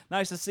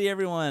Nice to see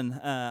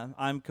everyone.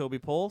 I'm Kobe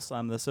Pulse.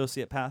 I'm the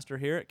associate pastor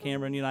here at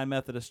Cameron United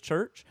Methodist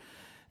Church,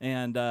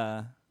 and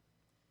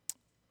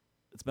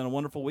it's been a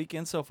wonderful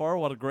weekend so far.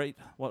 What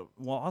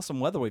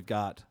awesome weather we've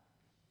got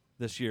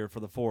this year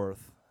for the 4th.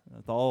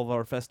 With all of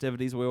our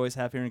festivities we always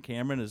have here in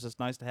Cameron, it's just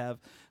nice to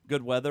have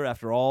good weather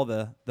after all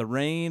the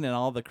rain and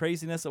all the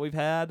craziness that we've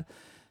had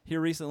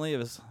here recently. It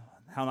was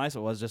how nice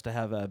it was just to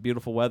have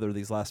beautiful weather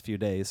these last few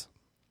days.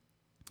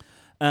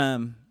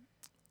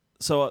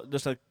 So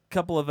just a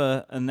couple of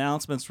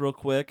announcements real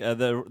quick.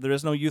 There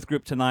is no youth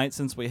group tonight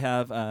since it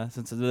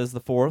is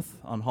the 4th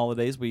on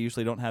holidays. We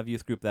usually don't have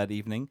youth group that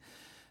evening.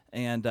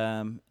 And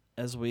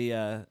as we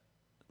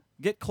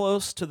get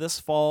close to this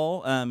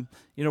fall,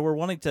 we're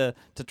wanting to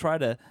try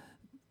to,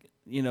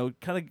 kind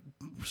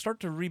of start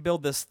to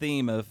rebuild this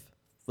theme of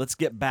let's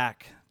get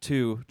back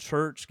to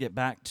church, get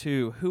back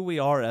to who we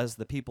are as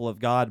the people of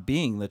God,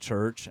 being the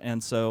church.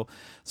 And so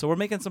we're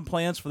making some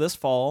plans for this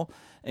fall,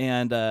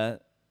 and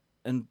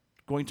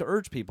going to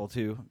urge people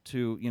to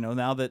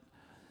now that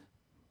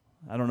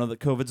I don't know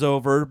that COVID's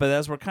over, but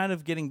as we're kind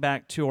of getting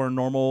back to our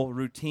normal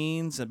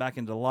routines and back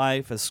into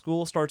life, as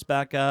school starts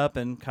back up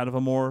in kind of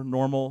a more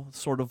normal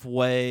sort of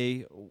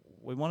way,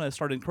 we want to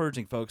start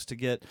encouraging folks to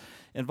get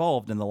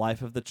involved in the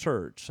life of the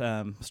church.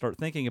 Start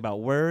thinking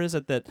about where is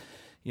it that,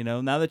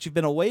 now that you've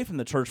been away from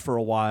the church for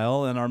a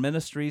while and our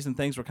ministries and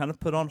things were kind of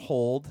put on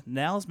hold,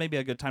 now is maybe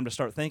a good time to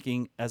start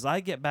thinking, as I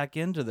get back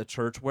into the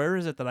church, where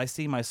is it that I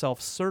see myself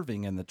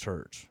serving in the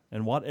church?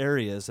 And what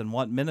areas and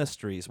what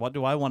ministries? What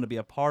do I want to be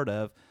a part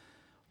of?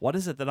 What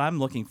is it that I'm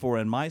looking for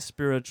in my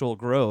spiritual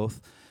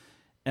growth?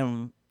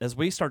 And as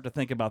we start to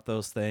think about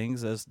those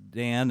things, as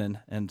Dan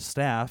and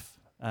staff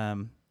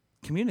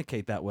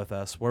communicate that with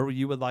us, where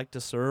you would like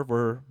to serve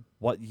or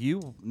what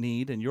you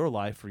need in your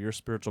life for your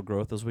spiritual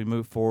growth as we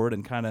move forward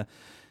and kind of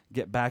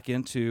get back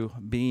into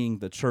being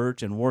the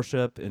church and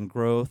worship and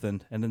growth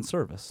and in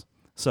service.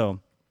 So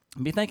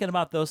be thinking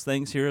about those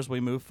things here as we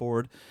move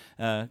forward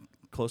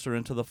closer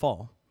into the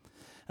fall.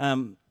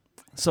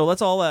 So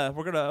let's all,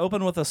 we're going to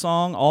open with a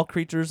song, All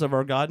Creatures of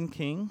Our God and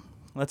King.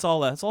 Let's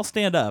all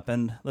stand up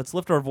and let's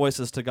lift our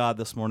voices to God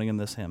this morning in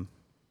this hymn.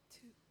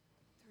 2,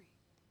 3,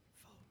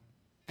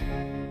 4.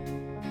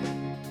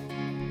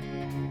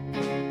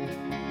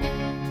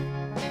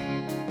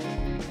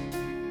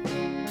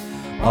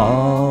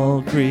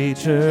 All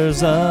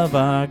creatures of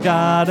our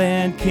God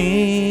and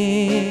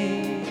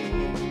King,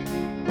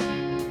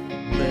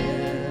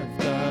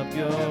 lift up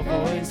your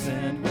voice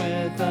and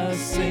with us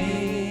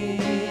sing.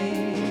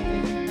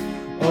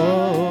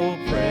 Oh,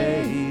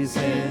 praise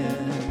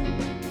Him,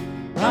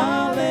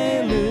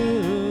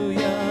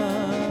 hallelujah.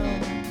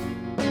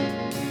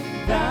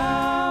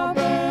 Thou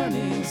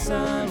burning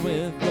sun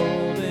with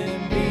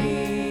golden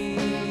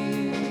beam,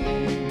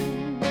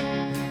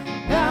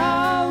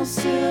 thou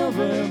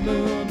silver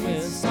moon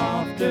with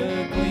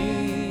softer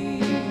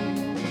gleam.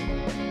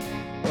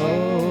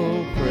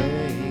 Oh,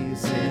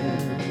 praise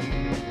Him,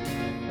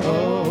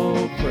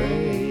 oh,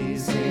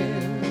 praise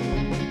Him,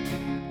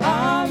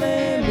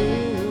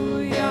 hallelujah,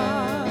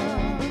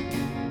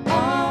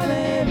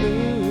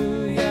 hallelujah,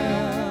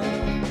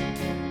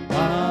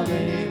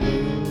 hallelujah.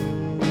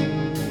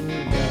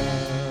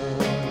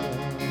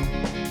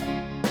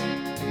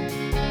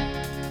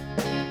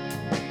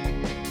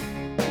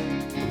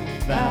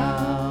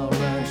 Thou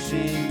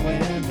rushing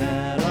wind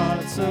that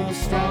art so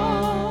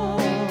strong,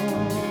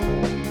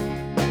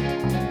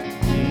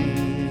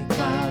 ye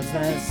clouds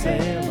that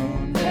sail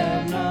on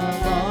heaven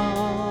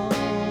along.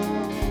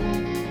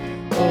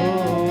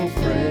 Oh,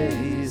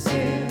 praise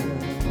Him,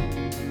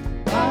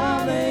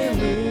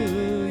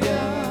 hallelujah.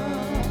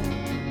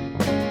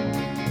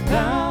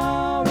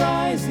 Thou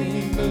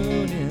rising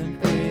moon in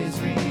praise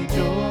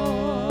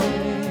rejoice,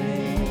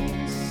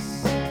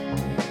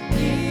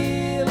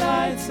 ye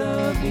lights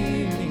of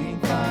evening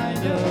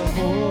find a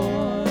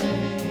voice.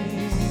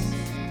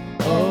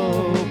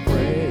 Oh,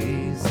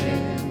 praise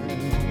Him,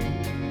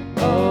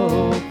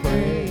 oh,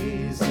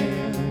 praise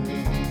Him,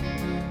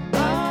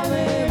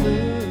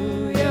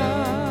 hallelujah,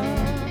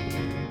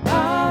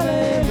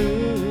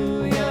 hallelujah,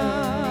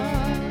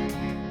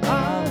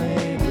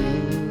 hallelujah.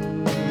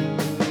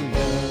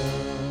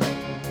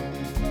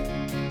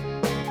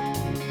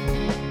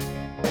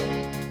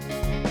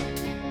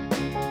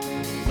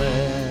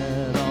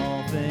 Let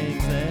all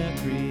things that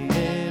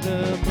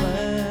Creator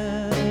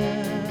bless,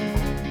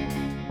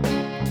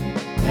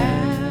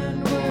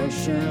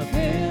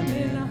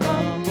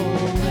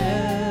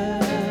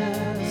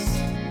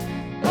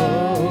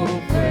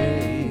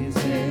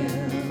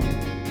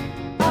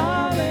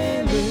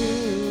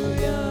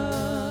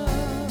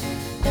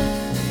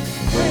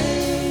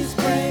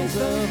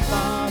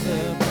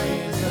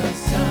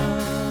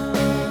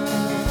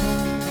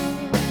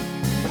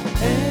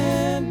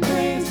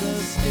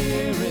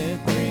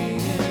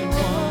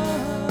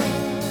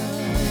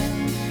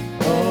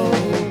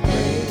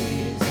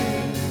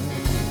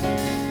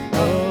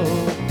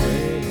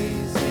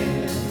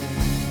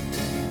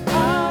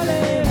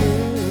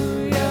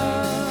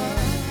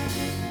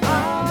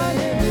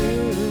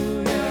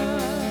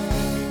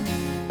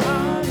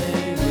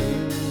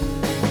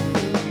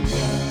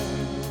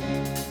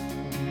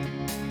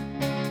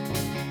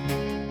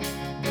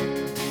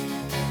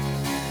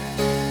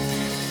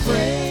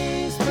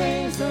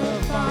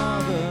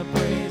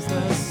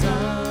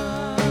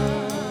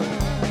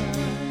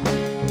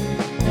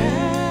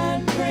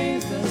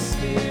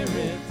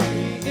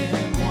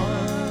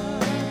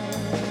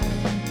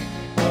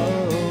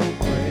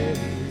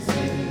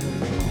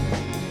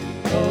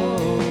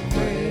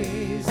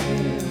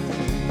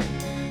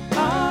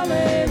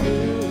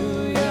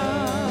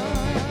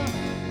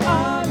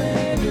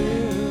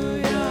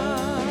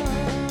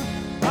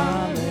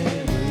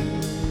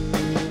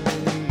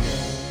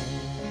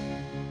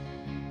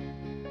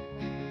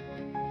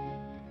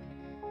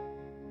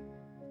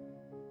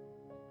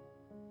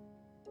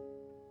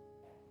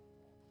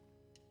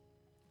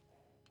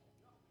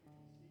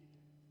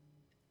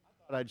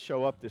 Thought I'd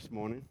show up this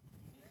morning.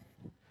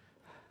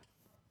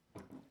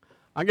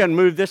 I'm going to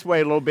move this way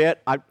a little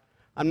bit.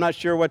 I'm not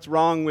sure what's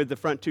wrong with the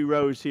front two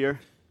rows here.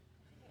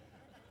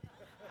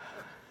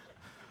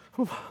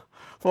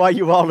 Why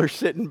you all are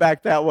sitting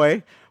back that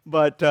way.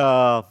 But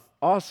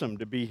awesome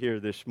to be here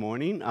this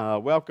morning.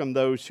 Welcome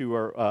those who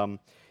are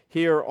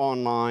here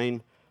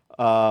online.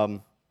 I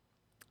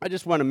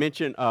just want to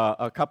mention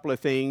a couple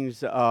of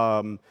things,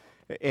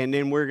 and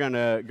then we're going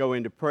to go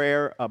into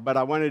prayer. But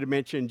I wanted to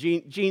mention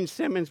Gene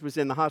Simmons was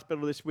in the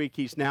hospital this week.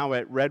 He's now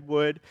at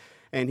Redwood,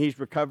 and he's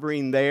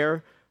recovering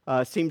there.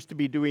 Seems to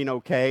be doing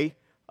okay.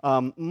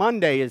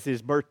 Monday is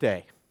his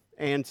birthday,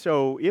 and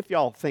so if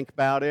y'all think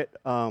about it,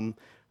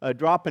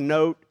 drop a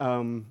note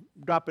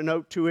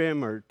to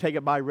him, or take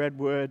it by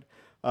Redwood,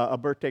 a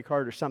birthday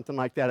card or something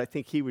like that. I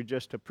think he would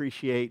just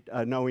appreciate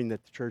knowing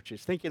that the church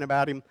is thinking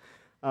about him,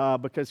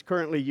 because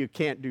currently you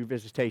can't do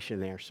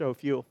visitation there. So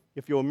if you'll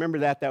remember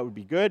that would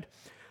be good.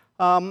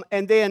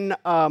 And then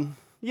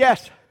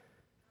yes.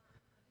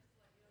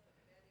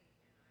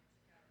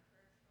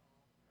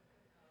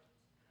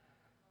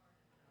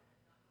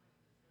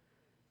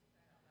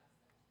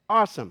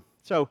 Awesome.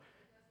 So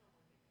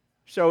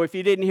if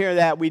you didn't hear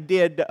that, we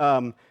did,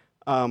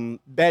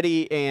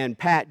 Betty and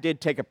Pat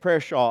did take a prayer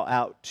shawl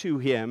out to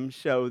him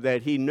so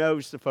that he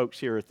knows the folks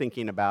here are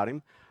thinking about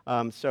him.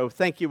 So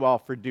thank you all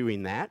for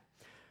doing that.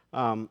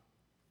 And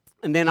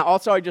then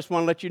also I just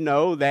want to let you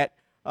know that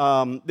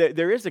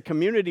there is a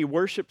community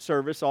worship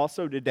service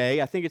also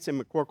today. I think it's in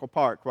McCorkle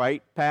Park,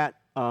 right, Pat?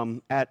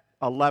 At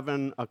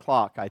 11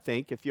 o'clock, I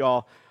think. If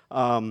y'all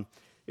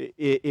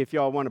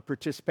want to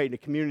participate in a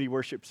community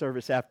worship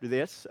service after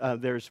this,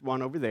 there's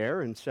one over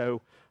there, and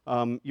so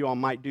you all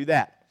might do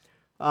that.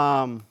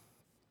 I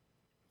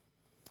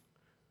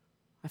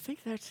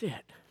think that's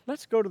it.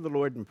 Let's go to the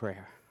Lord in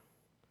prayer.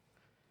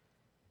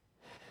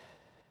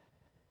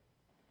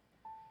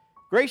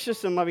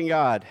 Gracious and loving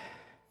God,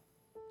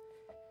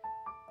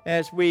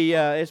 as we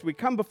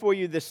come before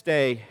you this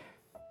day,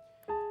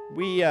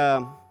 we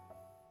are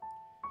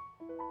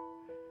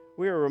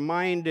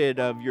reminded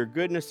of your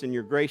goodness and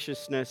your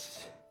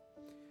graciousness,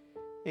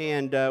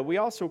 and we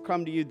also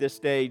come to you this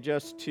day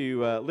just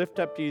to lift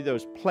up to you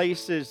those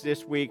places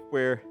this week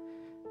where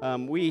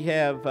we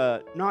have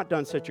not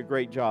done such a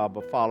great job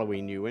of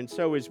following you. And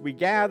so as we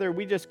gather,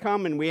 we just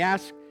come and we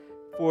ask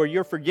for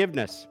your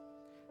forgiveness,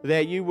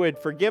 that you would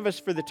forgive us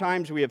for the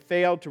times we have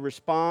failed to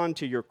respond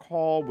to your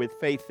call with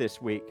faith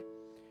this week,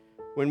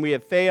 when we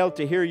have failed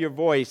to hear your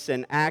voice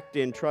and act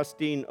in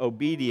trusting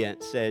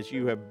obedience as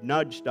you have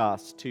nudged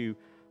us to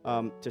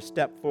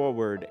step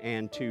forward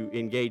and to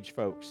engage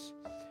folks.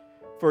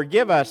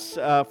 Forgive us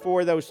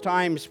for those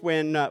times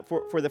when,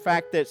 for the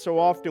fact that so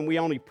often we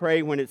only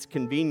pray when it's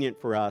convenient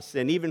for us,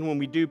 and even when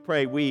we do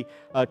pray, we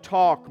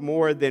talk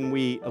more than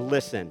we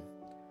listen.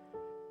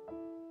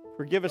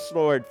 Forgive us,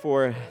 Lord,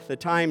 for the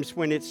times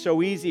when it's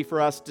so easy for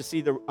us to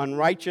see the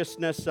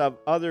unrighteousness of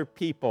other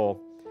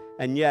people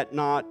and yet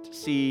not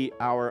see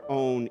our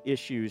own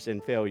issues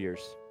and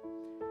failures.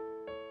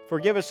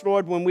 Forgive us,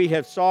 Lord, when we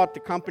have sought the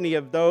company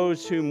of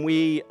those who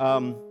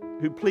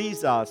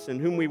please us and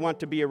whom we want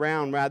to be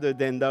around rather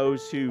than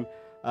those who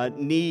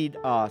need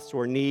us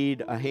or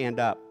need a hand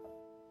up.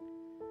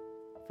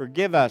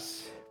 Forgive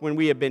us when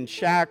we have been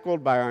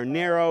shackled by our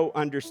narrow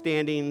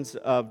understandings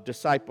of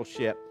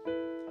discipleship,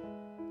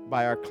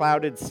 by our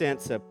clouded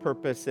sense of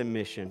purpose and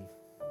mission.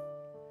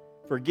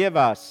 Forgive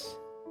us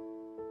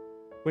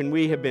when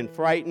we have been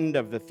frightened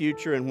of the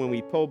future and when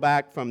we pull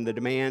back from the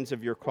demands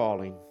of your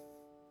calling.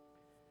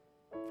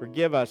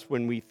 Forgive us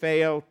when we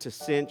fail to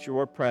sense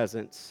your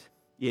presence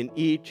in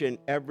each and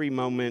every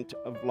moment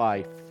of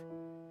life,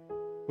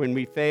 when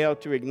we fail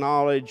to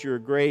acknowledge your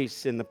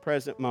grace in the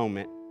present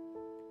moment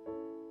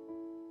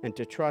and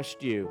to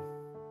trust you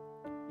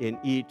in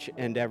each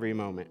and every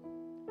moment.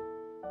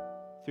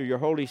 Through your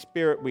Holy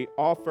Spirit, we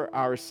offer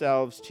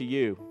ourselves to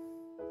you,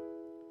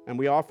 and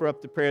we offer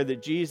up the prayer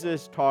that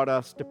Jesus taught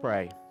us to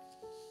pray.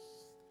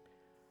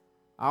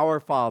 Our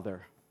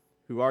Father,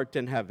 who art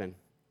in heaven,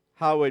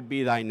 hallowed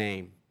be thy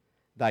name.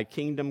 Thy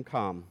kingdom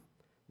come,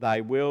 thy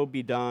will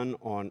be done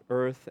on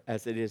earth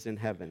as it is in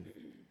heaven.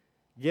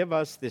 Give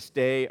us this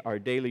day our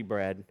daily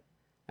bread,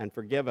 and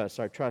forgive us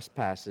our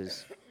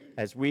trespasses,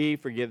 as we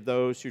forgive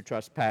those who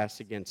trespass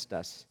against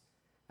us.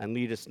 And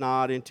lead us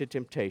not into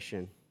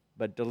temptation,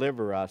 but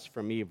deliver us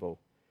from evil.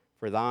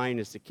 For thine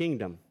is the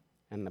kingdom,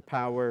 and the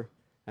power,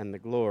 and the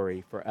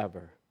glory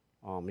forever.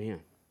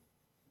 Amen.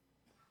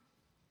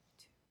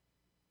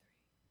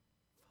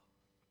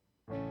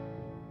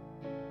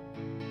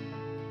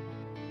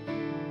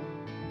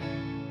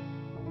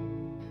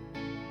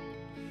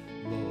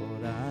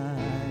 Lord,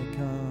 I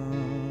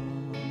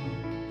come,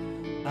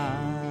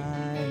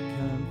 I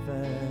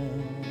confess,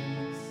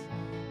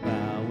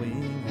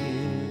 bowing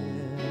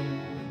here,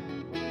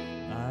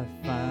 I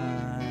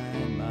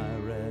find my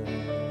rest.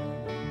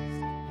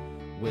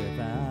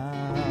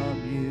 Without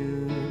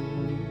you,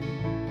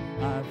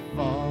 I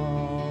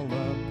fall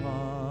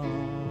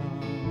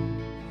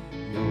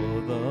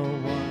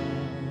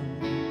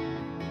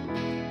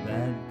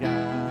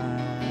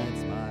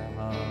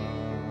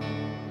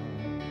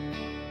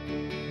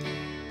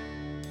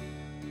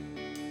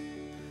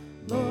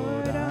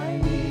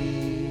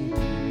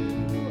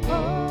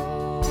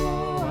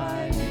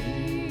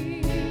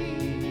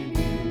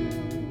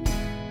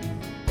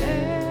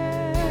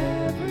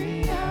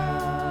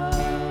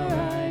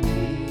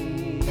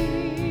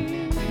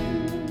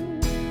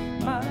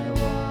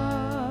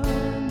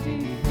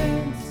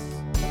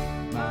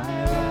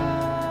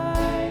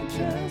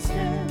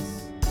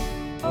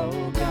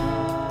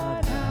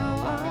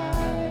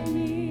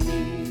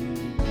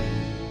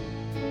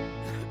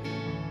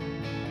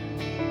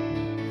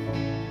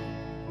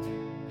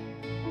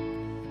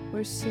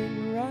where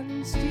sin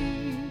runs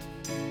deep.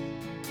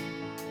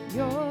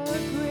 Your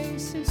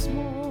grace is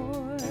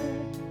more,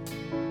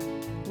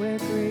 where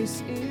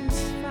grace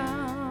is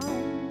found,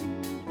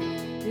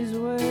 is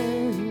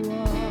where you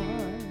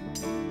are,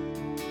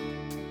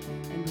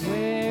 and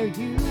where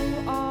you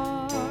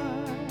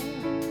are,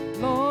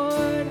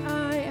 Lord,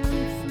 I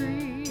am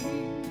free.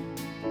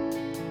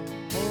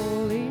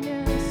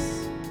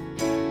 Holiness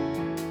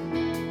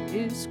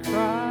is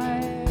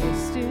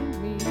Christ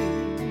in me,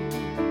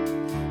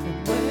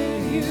 and where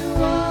you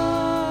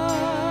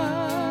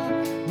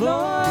are,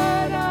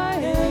 Lord, I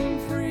am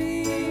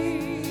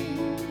free.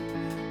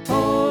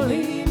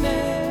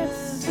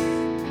 Holiness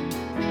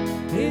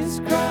is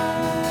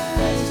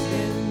Christ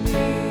in me.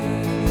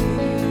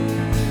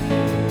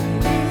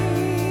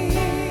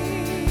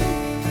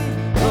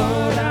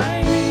 Lord,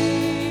 I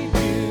need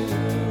you.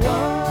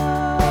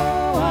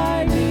 Oh,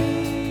 I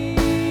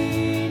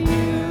need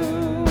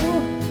you.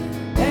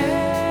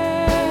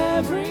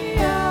 Every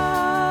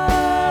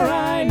hour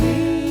I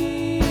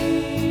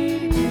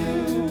need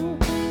you.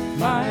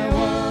 My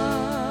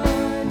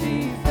one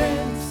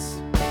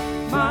defense,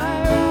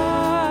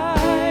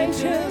 my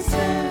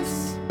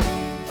righteousness.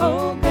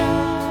 Oh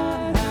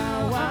God,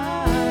 how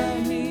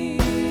I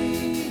need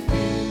you.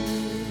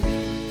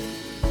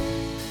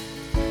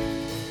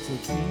 So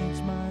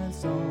teach my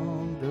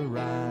song to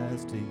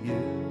rise to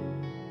you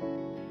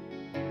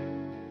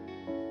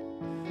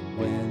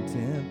when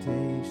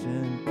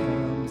temptation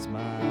comes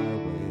my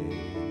way,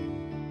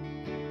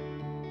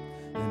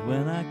 and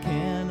when I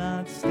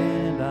cannot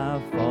stand, I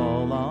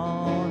fall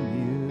on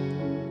you.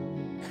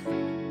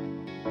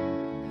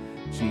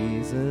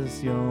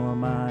 Jesus, you're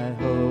my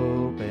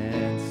hope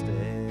and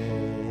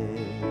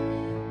stay,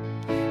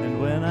 and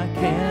when I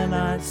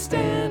cannot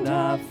stand,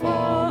 I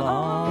fall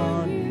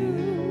on you.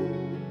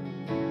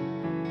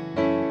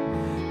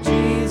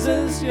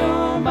 Jesus,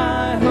 you're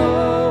my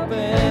hope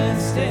and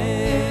stay.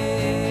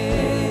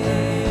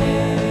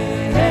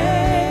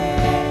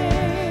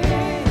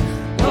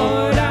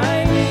 Lord,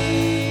 I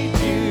need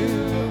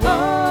you.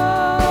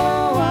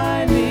 Oh,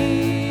 I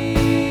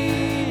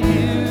need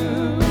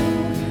you.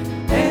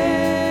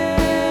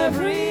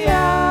 Every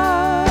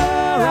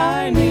hour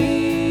I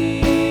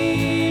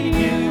need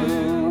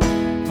you.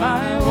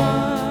 My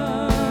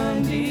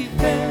one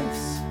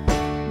defense,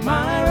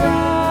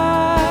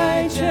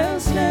 my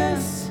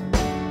righteousness.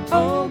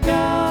 Oh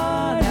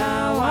God,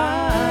 how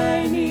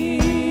I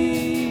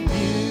need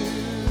you.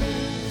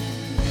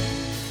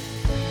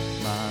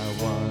 My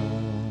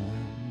one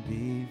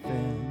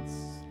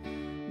defense,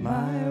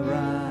 my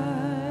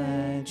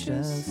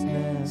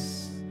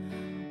righteousness.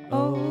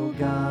 Oh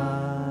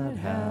God,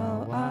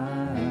 how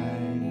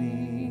I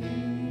need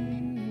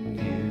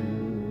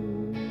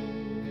you.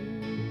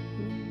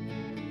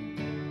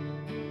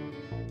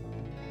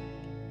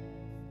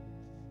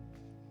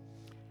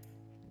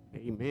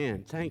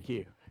 Amen. Thank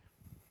you.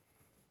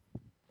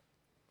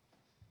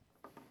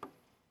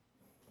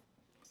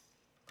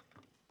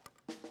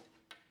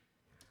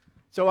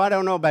 So I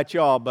don't know about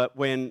y'all, but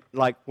when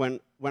I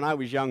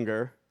was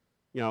younger,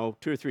 2 or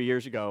 3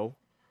 years ago,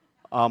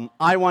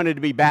 I wanted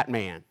to be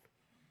Batman.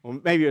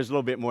 Well, maybe it was a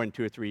little bit more than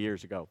 2 or 3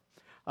 years ago.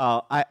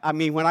 I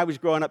mean, when I was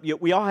growing up,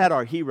 we all had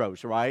our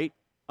heroes, right?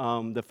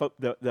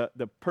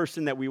 The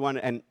person that we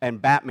wanted,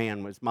 and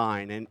Batman was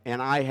mine,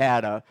 and I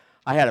had a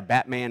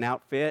Batman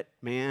outfit,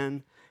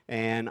 man,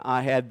 and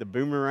I had the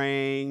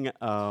boomerang.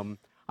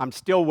 I'm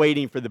still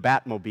waiting for the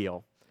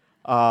Batmobile,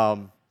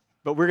 but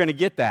we're going to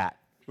get that,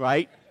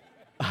 right?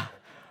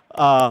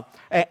 I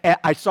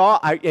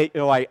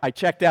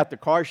checked out the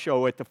car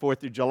show at the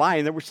 4th of July,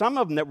 and there were some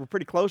of them that were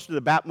pretty close to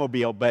the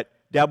Batmobile, but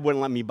Deb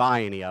wouldn't let me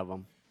buy any of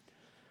them.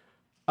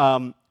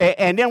 And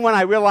then when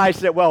I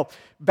realized that, well,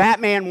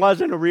 Batman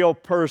wasn't a real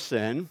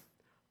person,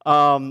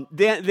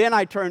 then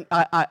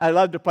I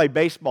loved to play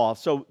baseball.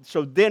 So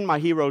then my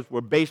heroes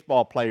were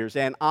baseball players,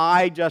 and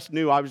I just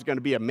knew I was going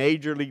to be a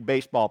Major League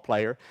Baseball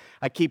player.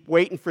 I keep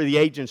waiting for the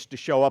agents to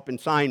show up and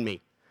sign me.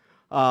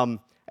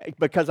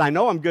 Because I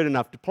know I'm good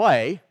enough to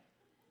play.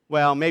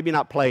 Well, maybe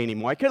not play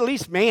anymore. I could at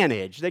least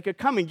manage. They could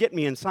come and get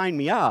me and sign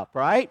me up,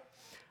 right?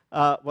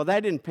 Well,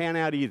 that didn't pan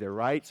out either,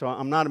 right? So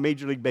I'm not a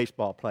Major League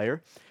Baseball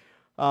player.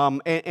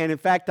 And in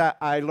fact,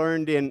 I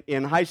learned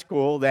in high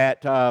school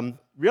that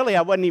really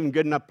I wasn't even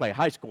good enough to play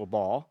high school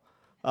ball.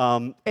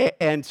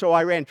 And so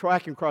I ran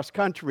track and cross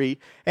country,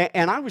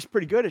 and I was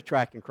pretty good at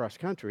track and cross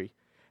country.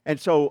 And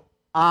so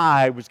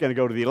I was going to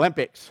go to the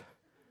Olympics.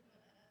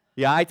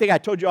 Yeah, I think I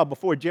told you all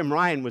before, Jim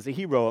Ryan was a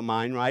hero of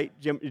mine, right?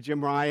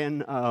 Jim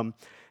Ryan.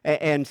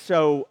 And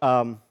so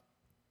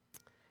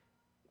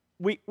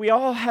we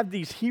all have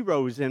these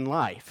heroes in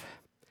life.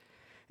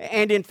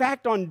 And in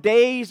fact, on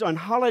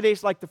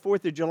holidays like the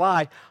 4th of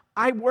July,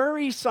 I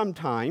worry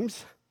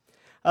sometimes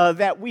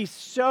that we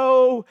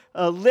so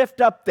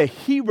lift up the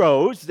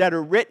heroes that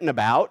are written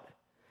about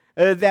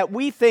that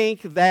we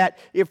think that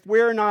if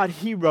we're not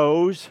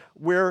heroes,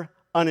 we're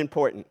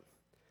unimportant.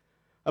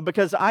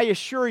 Because I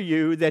assure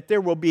you that there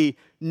will be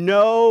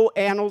no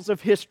annals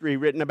of history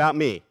written about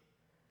me.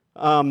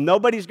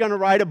 Nobody's going to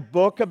write a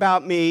book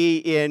about me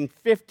in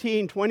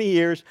 15, 20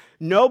 years.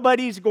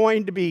 Nobody's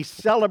going to be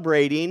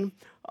celebrating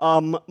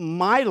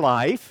my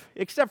life,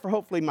 except for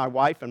hopefully my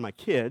wife and my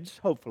kids,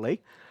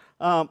 hopefully.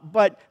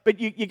 But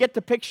you get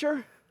the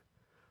picture?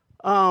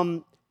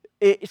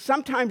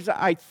 Sometimes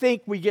I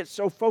think we get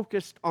so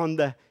focused on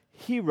the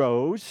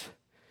heroes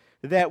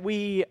that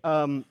we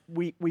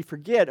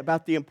forget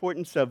about the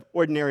importance of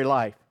ordinary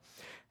life.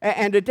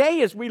 And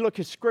today, as we look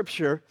at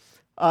Scripture,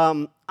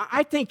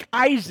 I think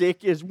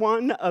Isaac is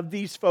one of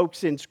these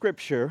folks in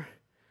Scripture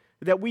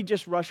that we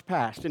just rush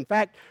past. In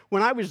fact,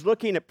 when I was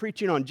looking at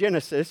preaching on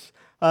Genesis,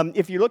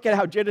 if you look at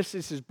how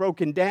Genesis is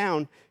broken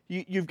down,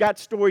 you've got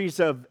stories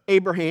of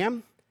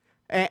Abraham,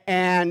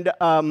 and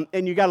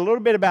you got a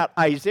little bit about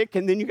Isaac,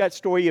 and then you got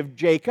story of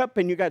Jacob,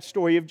 and you got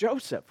story of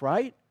Joseph,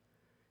 right?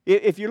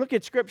 If you look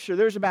at Scripture,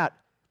 there's about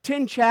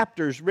 10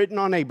 chapters written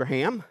on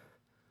Abraham,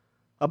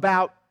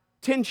 about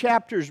 10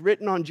 chapters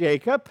written on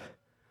Jacob,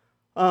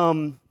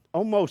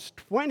 almost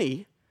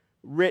 20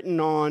 written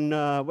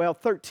on,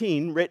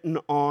 13 written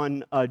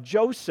on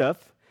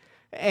Joseph,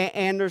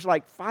 and there's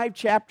like 5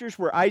 chapters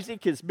where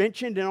Isaac is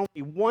mentioned, and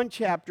only 1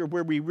 chapter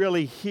where we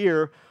really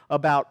hear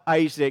about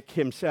Isaac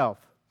himself.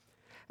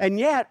 And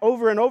yet,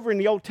 over and over in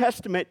the Old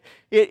Testament,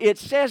 it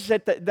says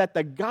that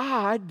the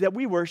God that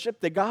we worship,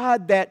 the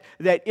God that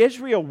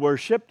Israel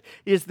worshiped,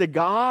 is the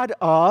God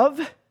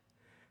of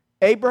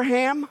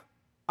Abraham,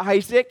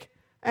 Isaac,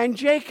 and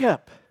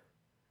Jacob.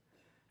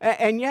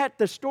 And yet,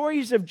 the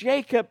stories of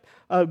Jacob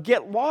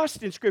get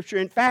lost in Scripture.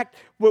 In fact,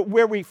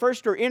 where we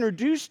first are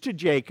introduced to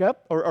Jacob,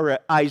 or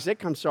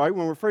Isaac, when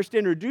we're first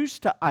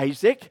introduced to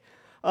Isaac,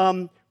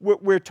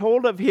 we're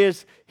told of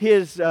his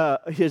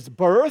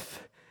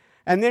birth.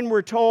 And then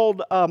we're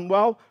told,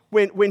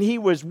 when he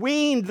was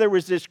weaned, there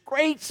was this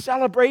great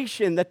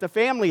celebration that the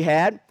family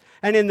had.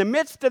 And in the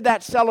midst of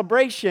that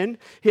celebration,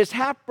 his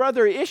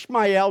half-brother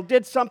Ishmael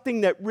did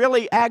something that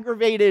really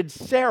aggravated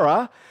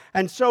Sarah.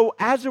 And so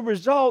as a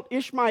result,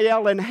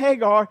 Ishmael and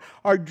Hagar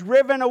are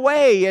driven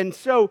away. And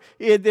so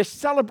this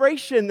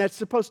celebration that's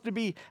supposed to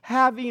be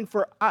having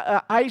for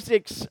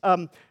Isaac's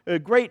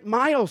great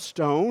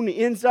milestone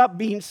ends up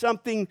being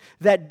something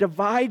that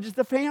divides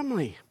the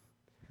family.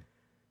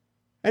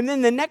 And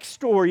then the next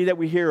story that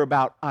we hear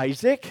about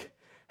Isaac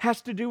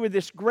has to do with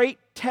this great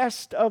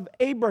test of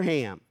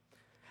Abraham.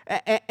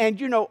 And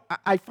you know,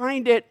 I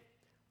find it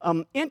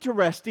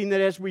interesting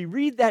that as we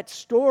read that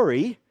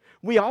story,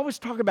 we always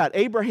talk about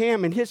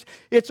Abraham and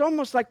it's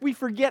almost like we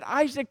forget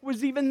Isaac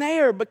was even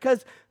there,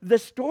 because the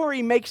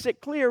story makes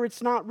it clear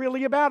it's not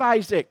really about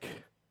Isaac.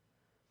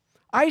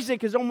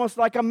 Isaac is almost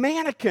like a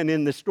mannequin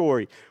in the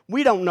story.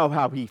 We don't know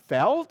how he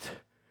felt.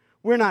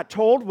 We're not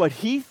told what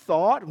he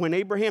thought when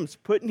Abraham's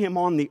putting him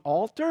on the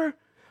altar.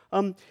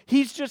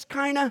 He's just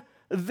kind of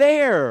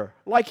there,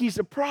 like he's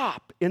a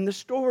prop in the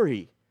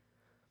story.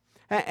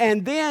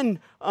 And then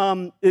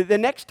the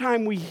next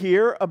time we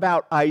hear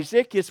about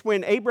Isaac is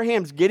when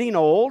Abraham's getting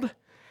old,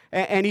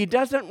 and he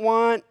doesn't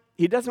want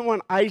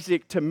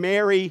Isaac to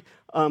marry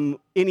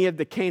any of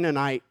the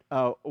Canaanite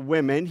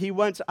women. He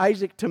wants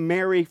Isaac to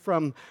marry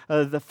from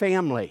the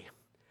family.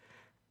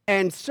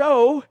 And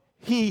so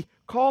he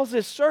calls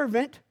his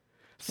servant,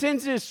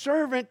 sends his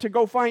servant to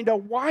go find a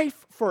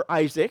wife for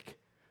Isaac.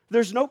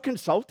 There's no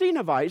consulting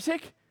of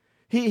Isaac.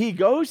 He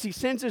goes, he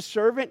sends his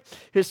servant.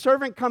 His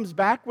servant comes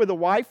back with a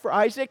wife for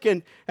Isaac,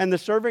 and the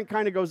servant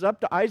kind of goes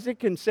up to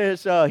Isaac and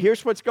says,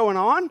 here's what's going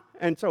on.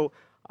 And so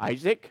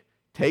Isaac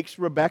takes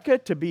Rebekah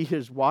to be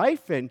his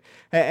wife,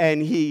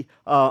 and he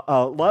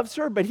loves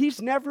her, but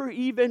he's never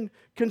even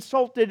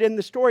consulted in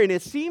the story. And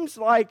it seems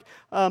like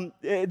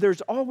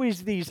there's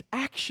always these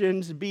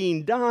actions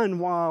being done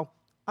while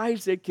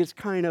Isaac is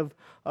kind of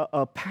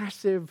a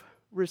passive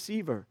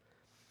receiver.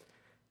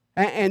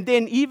 And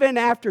then even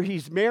after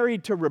he's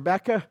married to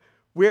Rebekah,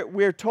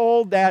 we're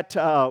told that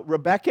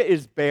Rebekah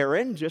is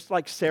barren, just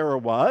like Sarah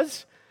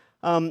was.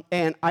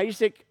 And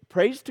Isaac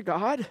prays to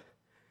God,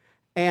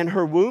 and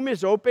her womb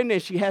is open,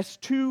 and she has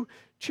 2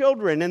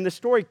 children. And the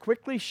story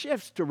quickly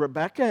shifts to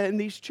Rebekah and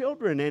these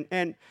children.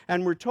 And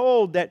we're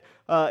told that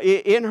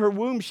in her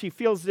womb she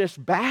feels this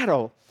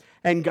battle.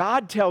 And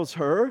God tells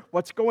her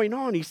what's going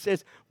on. He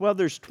says, well,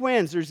 there's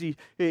twins.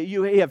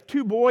 You have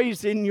 2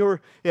 boys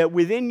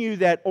within you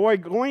that are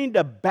going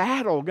to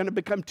battle, going to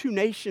become 2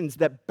 nations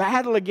that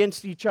battle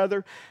against each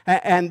other,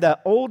 and the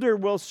older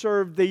will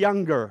serve the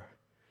younger.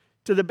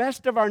 To the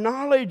best of our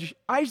knowledge,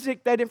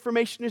 Isaac, that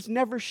information is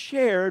never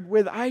shared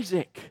with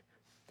Isaac.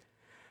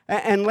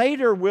 And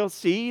later we'll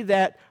see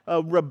that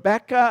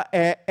Rebekah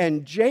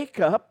and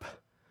Jacob,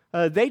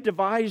 they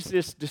devise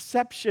this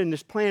deception,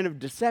 this plan of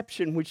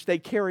deception, which they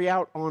carry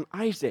out on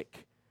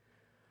Isaac.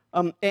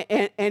 And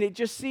it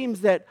just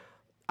seems that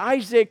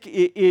Isaac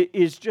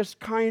is just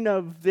kind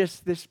of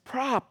this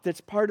prop that's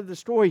part of the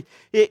story.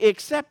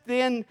 Except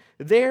then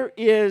there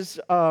is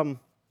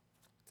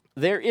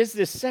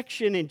this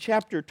section in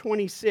chapter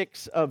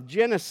 26 of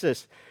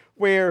Genesis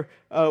where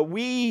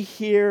we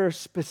hear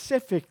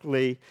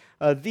specifically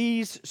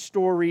these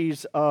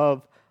stories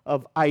of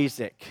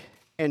Isaac.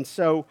 And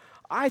so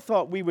I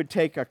thought we would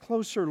take a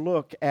closer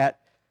look at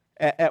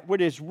what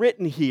is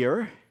written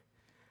here,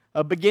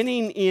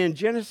 beginning in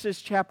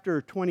Genesis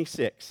chapter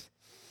 26.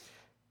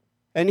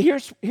 And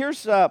here's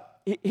what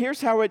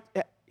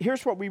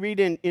we read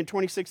in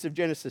 26 of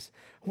Genesis.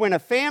 When a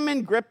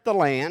famine gripped the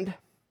land,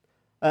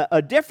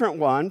 a different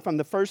one from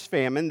the first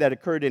famine that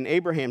occurred in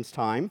Abraham's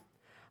time,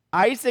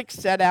 Isaac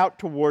set out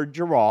toward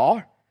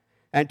Gerar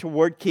and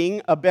toward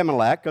King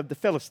Abimelech of the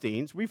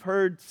Philistines. We've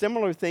heard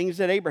similar things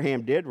that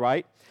Abraham did,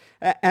 right?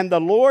 And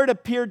the Lord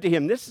appeared to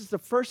him. This is the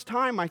first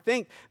time, I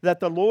think, that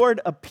the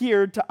Lord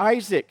appeared to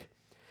Isaac.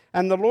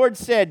 And the Lord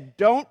said,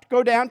 "Don't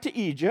go down to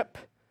Egypt,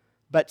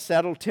 but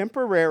settle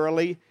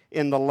temporarily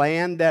in the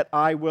land that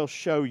I will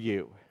show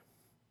you.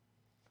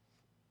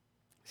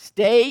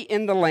 Stay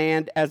in the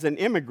land as an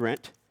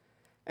immigrant,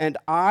 and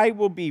I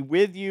will be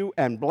with you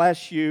and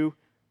bless you,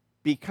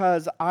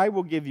 because I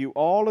will give you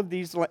all of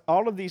these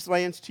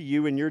lands to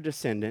you and your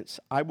descendants.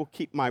 I will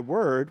keep my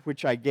word,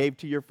 which I gave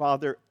to your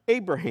father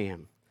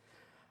Abraham.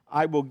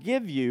 I will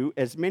give you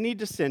as many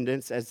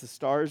descendants as the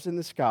stars in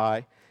the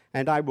sky,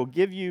 and I will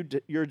give you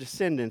your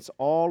descendants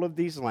all of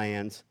these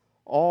lands.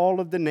 All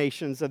of the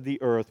nations of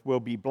the earth will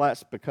be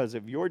blessed because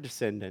of your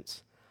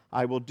descendants.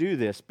 I will do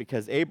this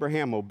because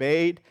Abraham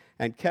obeyed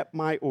and kept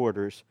my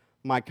orders,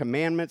 my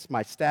commandments,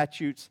 my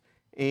statutes,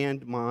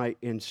 and my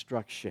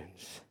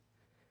instructions."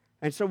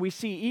 And so we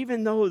see,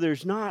 even though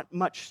there's not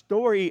much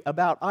story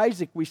about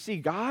Isaac, we see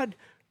God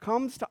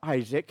comes to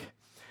Isaac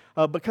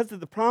because of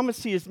the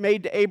promise he has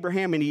made to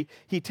Abraham, and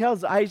he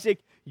tells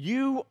Isaac,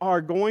 "You are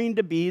going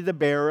to be the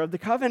bearer of the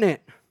covenant.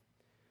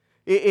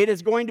 It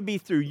is going to be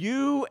through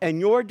you and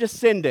your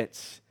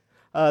descendants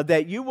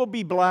that you will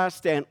be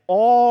blessed, and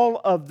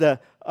all of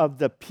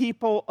the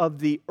people of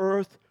the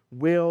earth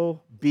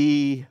will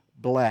be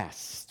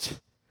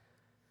blessed."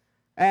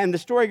 And the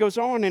story goes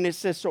on, and it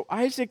says, "So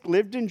Isaac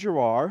lived in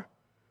Gerar.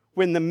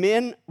 When the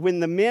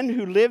men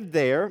who lived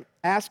there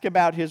asked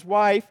about his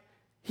wife,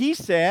 he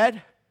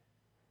said,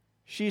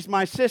 'She's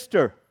my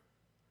sister.'"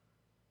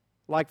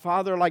 Like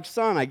father, like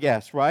son, I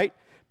guess, right?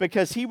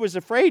 Because he was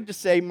afraid to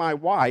say "my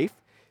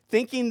wife,"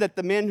 thinking that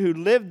the men who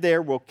lived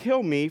there will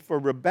kill me for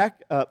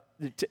Rebekah,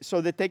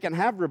 so that they can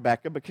have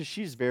Rebekah, because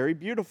she's very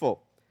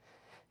beautiful.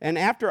 And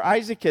after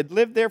Isaac had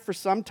lived there for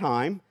some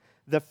time,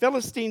 the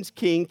Philistines'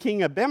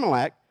 King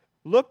Abimelech,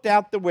 looked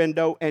out the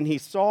window, and he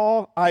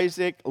saw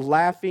Isaac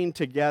laughing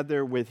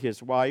together with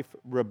his wife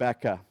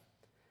Rebekah.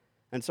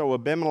 And so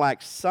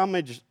Abimelech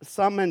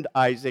summoned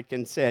Isaac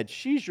and said,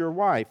 "She's your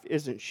wife,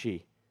 isn't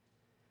she?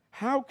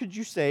 How could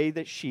you say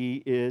that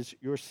she is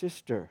your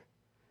sister?"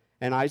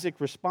 And Isaac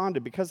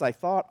responded, "Because I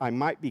thought I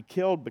might be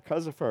killed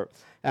because of her."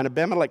 And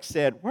Abimelech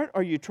said, "What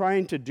are you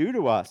trying to do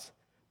to us?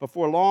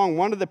 Before long,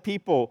 one of the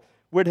people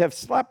would have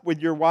slept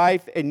with your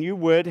wife, and you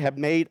would have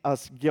made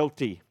us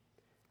guilty."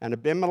 And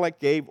Abimelech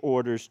gave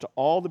orders to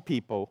all the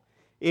people,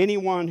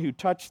 anyone who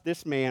touched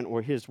this man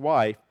or his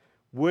wife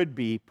would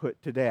be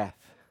put to death.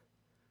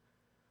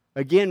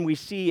 Again, we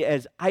see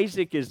as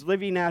Isaac is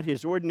living out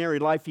his ordinary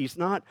life, he's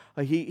not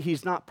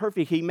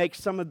perfect. He makes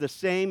some of the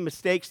same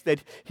mistakes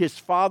that his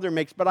father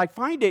makes. But I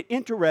find it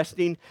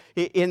interesting,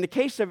 in the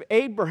case of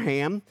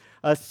Abraham,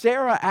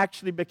 Sarah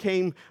actually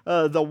became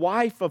the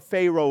wife of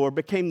Pharaoh, or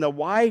became the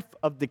wife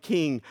of the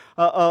king.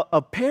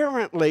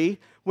 Apparently,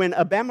 when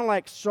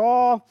Abimelech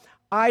saw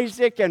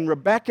Isaac and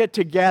Rebekah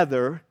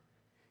together,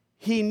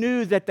 he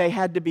knew that they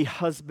had to be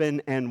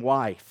husband and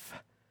wife.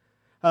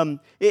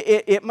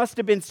 It must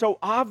have been so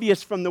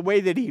obvious from the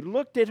way that he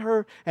looked at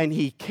her and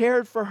he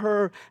cared for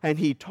her and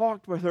he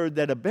talked with her,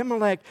 that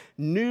Abimelech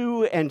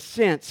knew and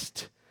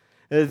sensed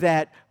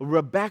that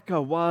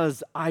Rebekah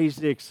was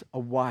Isaac's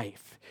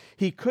wife.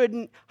 He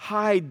couldn't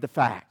hide the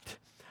fact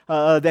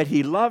that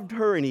he loved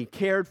her and he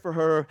cared for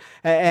her,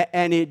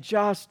 and it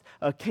just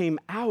came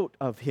out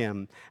of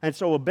him. And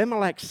so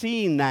Abimelech,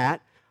 seeing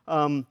that,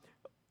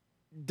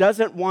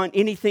 doesn't want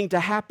anything to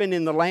happen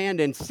in the land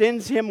and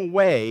sends him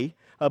away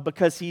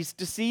because he's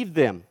deceived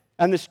them.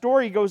 And the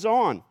story goes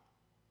on.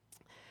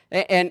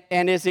 And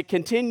as it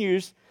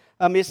continues,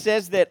 it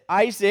says that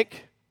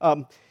Isaac,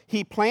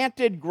 he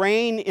planted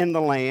grain in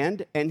the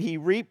land, and he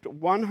reaped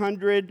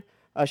 100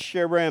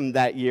 sherim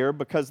that year,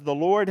 because the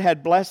Lord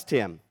had blessed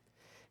him.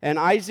 And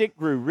Isaac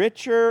grew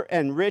richer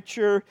and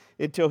richer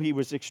until he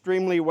was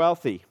extremely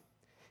wealthy.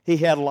 He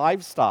had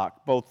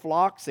livestock, both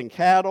flocks and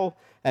cattle,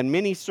 and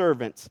many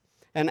servants.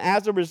 And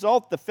as a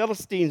result, the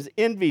Philistines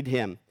envied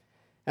him.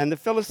 And the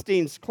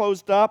Philistines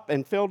closed up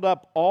and filled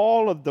up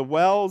all of the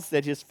wells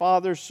that his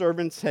father's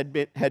servants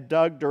had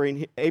dug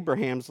during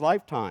Abraham's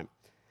lifetime.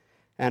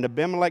 And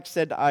Abimelech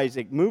said to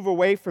Isaac, "Move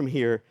away from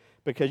here,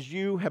 because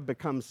you have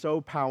become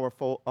so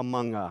powerful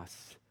among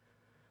us."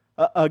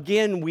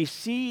 Again, we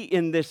see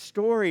in this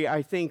story,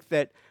 I think,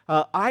 that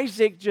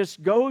Isaac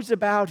just goes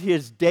about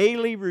his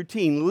daily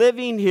routine,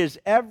 living his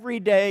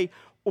everyday,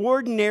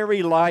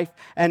 ordinary life.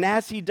 And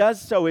as he does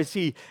so, as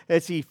he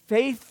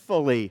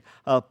faithfully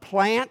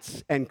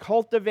plants and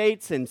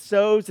cultivates and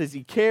sows, as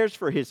he cares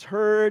for his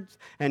herds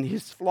and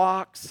his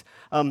flocks,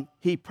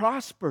 he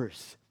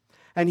prospers.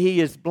 and he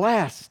is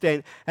blessed,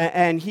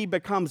 and he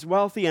becomes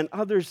wealthy, and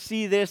others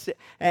see this.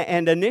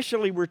 And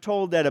initially we're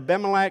told that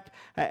Abimelech,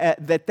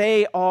 that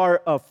they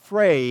are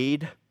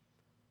afraid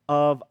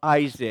of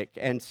Isaac,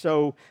 and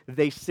so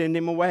they send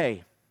him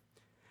away.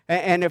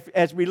 And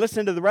as we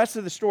listen to the rest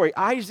of the story,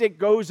 Isaac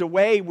goes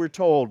away, we're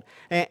told,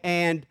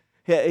 and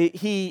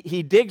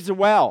he digs a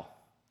well.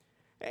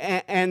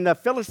 And the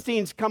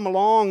Philistines come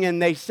along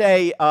and they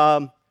say,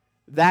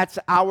 that's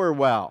our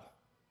well.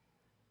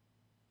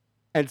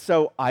 And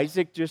so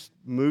Isaac just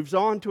moves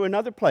on to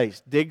another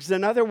place, digs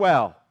another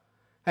well.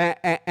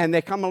 And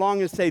they come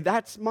along and say,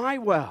 that's my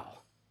well.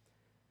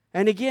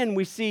 And again,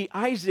 we see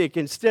Isaac,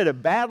 instead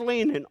of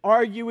battling and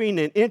arguing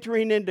and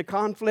entering into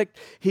conflict,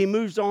 he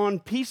moves on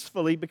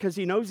peacefully because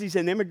he knows he's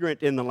an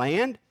immigrant in the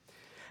land.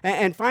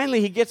 And finally,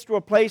 he gets to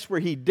a place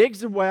where he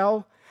digs a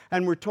well,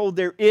 and we're told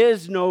there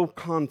is no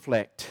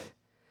conflict.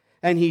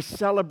 And he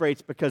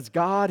celebrates because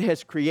God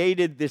has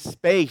created this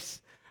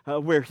space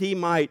where he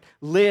might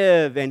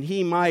live and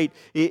he might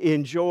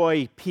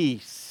enjoy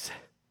peace.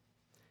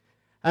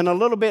 And a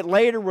little bit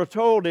later, we're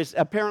told,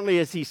 apparently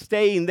as he's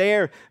staying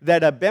there,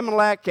 that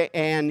Abimelech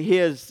and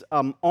his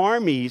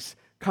armies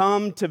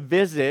come to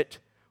visit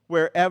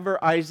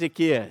wherever Isaac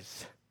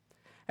is.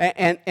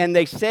 And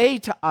they say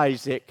to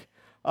Isaac,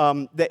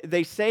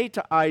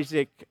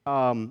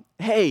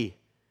 hey,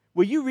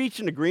 will you reach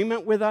an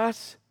agreement with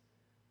us?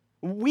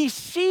 We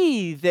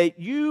see that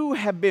you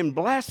have been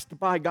blessed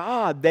by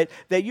God,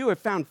 that you have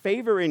found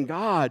favor in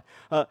God.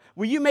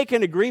 Will you make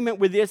an agreement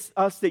with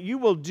us that you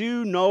will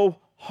do no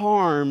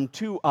harm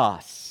to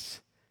us?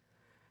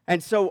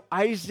 And so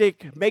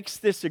Isaac makes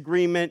this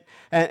agreement,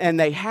 and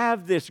they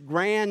have this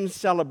grand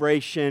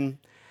celebration,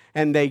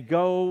 and they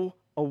go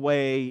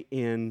away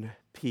in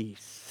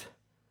peace.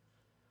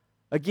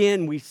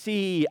 Again, we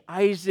see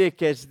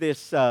Isaac as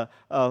this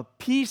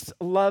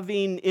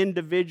peace-loving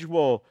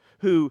individual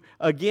who,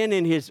 again,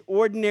 in his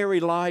ordinary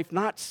life,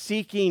 not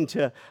seeking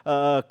to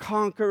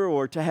conquer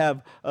or to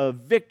have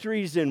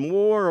victories in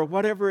war or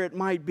whatever it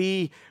might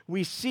be,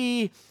 we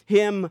see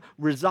him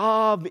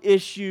resolve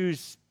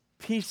issues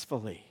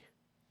peacefully.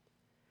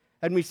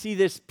 And we see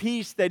this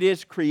peace that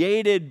is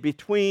created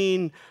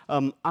between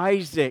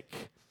Isaac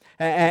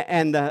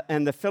and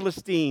the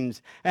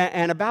Philistines.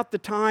 And about the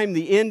time,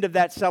 the end of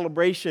that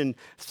celebration,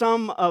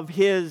 some of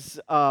his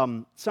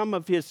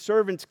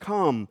servants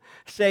come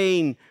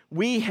saying,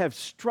 we have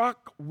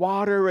struck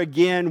water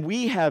again.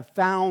 We have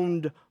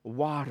found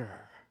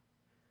water.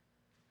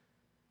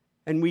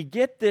 And we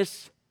get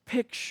this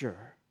picture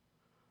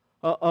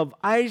of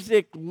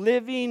Isaac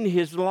living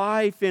his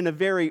life in a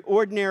very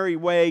ordinary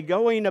way,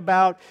 going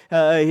about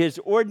his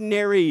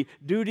ordinary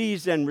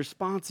duties and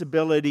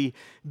responsibility,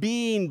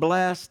 being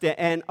blessed,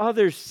 and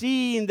others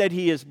seeing that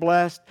he is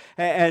blessed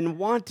and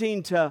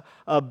wanting to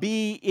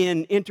be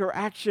in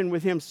interaction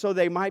with him so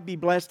they might be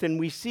blessed. And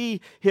we see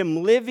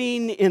him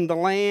living in the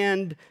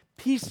land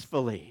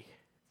peacefully.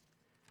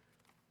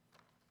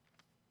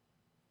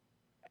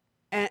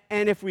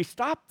 And if we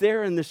stop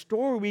there in the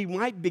story, we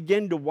might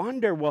begin to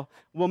wonder, well,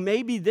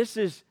 maybe this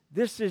is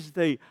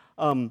the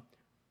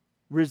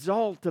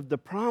result of the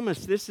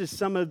promise. This is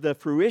some of the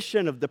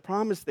fruition of the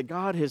promise that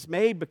God has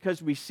made,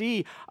 because we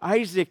see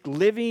Isaac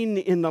living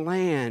in the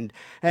land,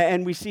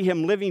 and we see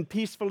him living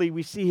peacefully.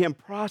 We see him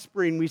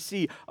prospering. We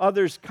see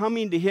others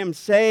coming to him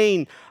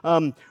saying,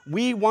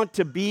 we want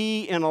to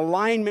be in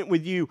alignment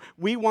with you.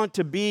 We want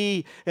to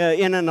be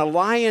in an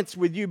alliance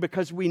with you,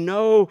 because we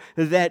know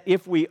that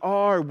if we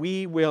are,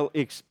 we will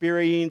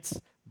experience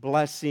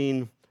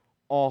blessing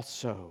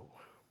also.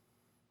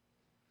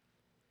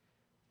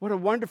 What a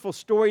wonderful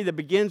story that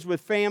begins with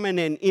famine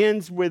and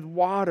ends with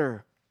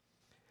water.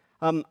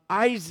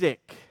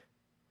 Isaac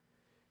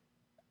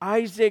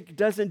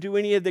doesn't do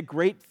any of the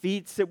great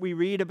feats that we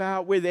read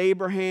about with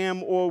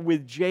Abraham or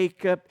with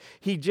Jacob.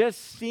 He just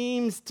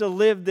seems to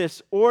live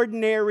this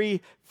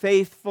ordinary,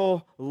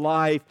 faithful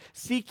life,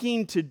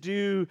 seeking to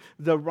do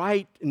the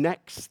right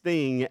next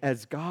thing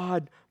as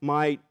God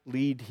might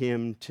lead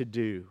him to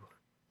do.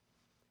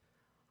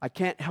 I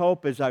can't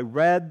help, as I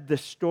read the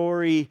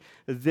story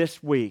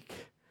this week,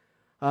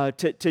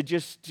 to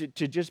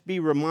just be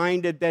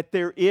reminded that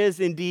there is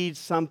indeed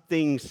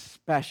something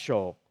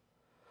special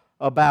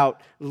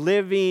about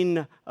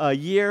living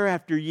year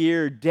after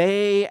year,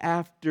 day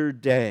after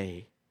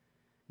day,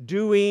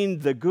 doing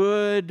the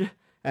good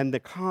and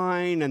the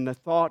kind and the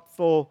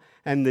thoughtful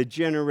and the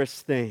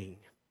generous thing,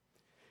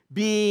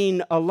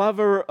 being a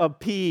lover of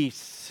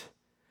peace,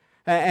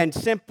 and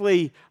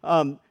simply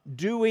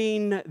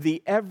doing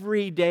the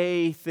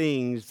everyday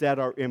things that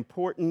are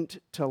important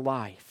to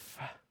life.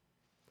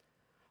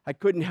 I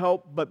couldn't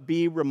help but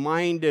be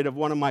reminded of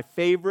one of my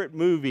favorite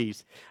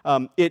movies.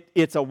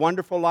 It's a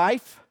Wonderful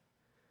Life.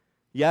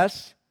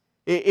 Yes,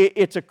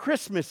 it's a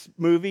Christmas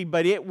movie,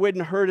 but it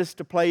wouldn't hurt us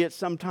to play it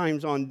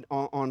sometimes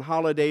on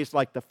holidays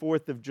like the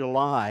 4th of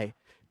July,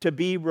 to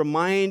be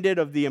reminded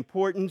of the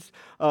importance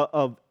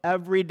of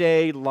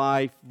everyday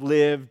life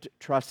lived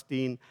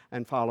trusting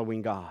and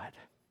following God.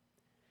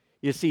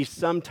 You see,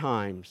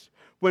 sometimes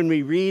when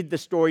we read the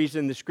stories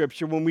in the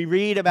Scripture. When we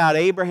read about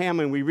Abraham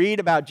and we read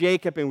about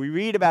Jacob and we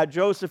read about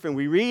Joseph and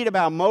we read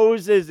about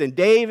Moses and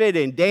David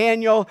and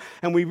Daniel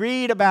and we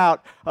read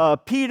about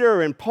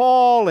Peter and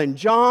Paul and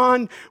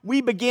John,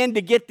 we begin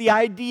to get the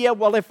idea,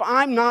 well, if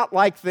I'm not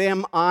like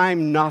them,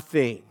 I'm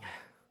nothing.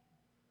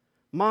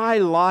 My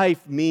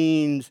life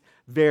means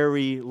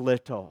very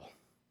little.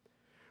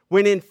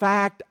 When in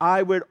fact,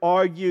 I would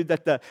argue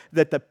that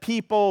the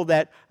people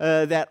that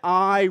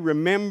I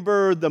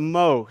remember the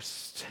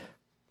most,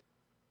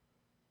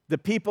 the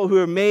people who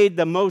have made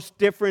the most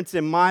difference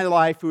in my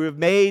life, who have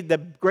made the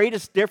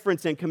greatest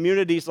difference in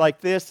communities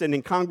like this and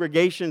in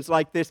congregations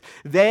like this,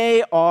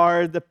 they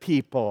are the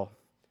people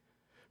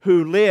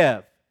who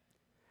live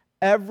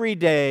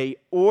everyday,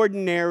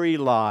 ordinary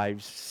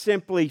lives,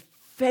 simply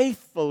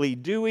faithfully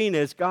doing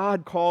as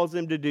God calls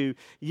them to do.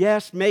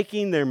 Yes,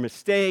 making their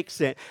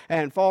mistakes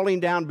and falling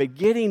down, but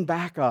getting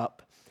back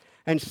up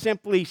and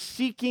simply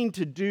seeking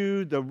to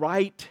do the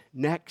right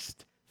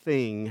next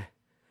thing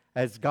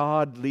as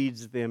God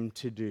leads them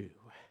to do.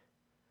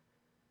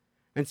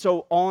 And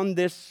so on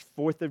this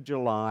 4th of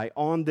July,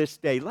 on this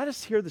day, let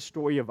us hear the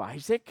story of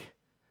Isaac.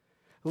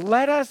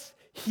 Let us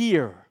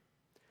hear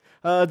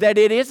that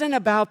it isn't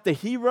about the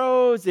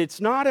heroes. It's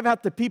not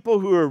about the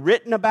people who are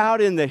written about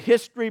in the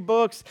history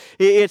books.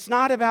 It's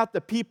not about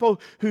the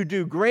people who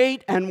do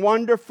great and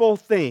wonderful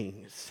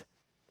things.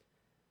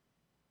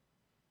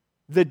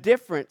 The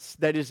difference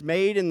that is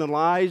made in the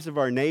lives of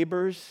our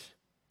neighbors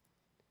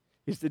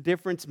is the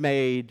difference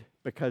made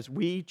because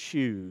we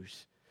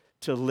choose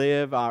to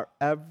live our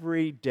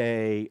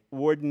everyday,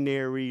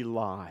 ordinary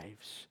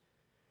lives,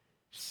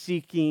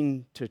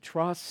 seeking to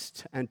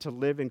trust and to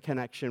live in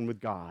connection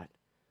with God,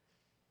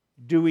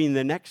 doing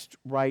the next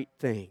right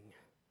thing,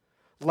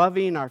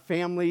 loving our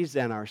families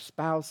and our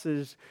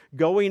spouses,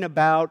 going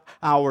about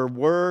our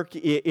work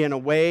in a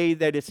way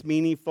that is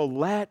meaningful.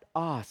 Let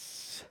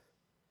us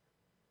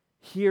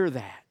hear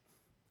that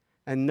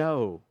and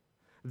know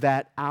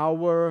that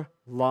our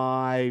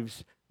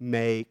lives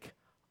make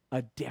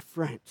a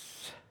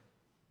difference.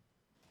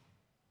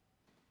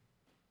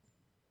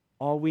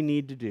 All we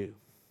need to do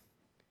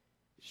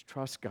is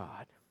trust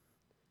God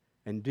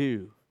and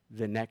do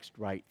the next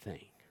right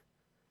thing.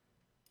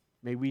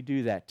 May we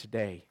do that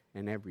today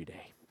and every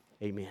day.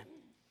 Amen.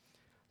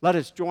 Let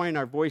us join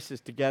our voices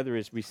together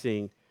as we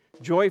sing,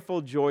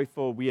 "Joyful,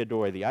 joyful, we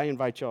adore thee." I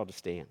invite you all to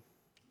stand.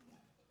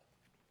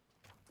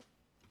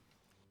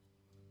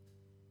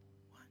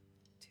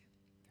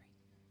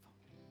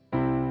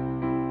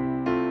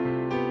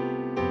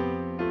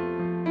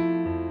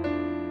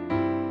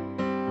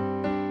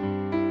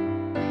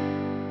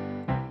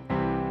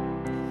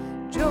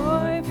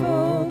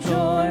 Joyful,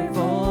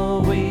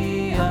 joyful,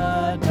 we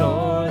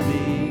adore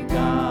thee,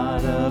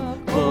 God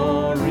of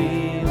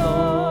glory,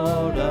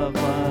 Lord of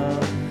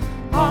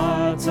love.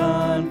 Hearts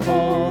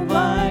unfold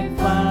like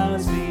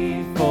flowers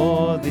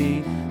before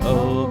thee,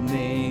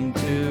 opening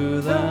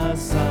to the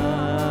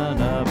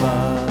sun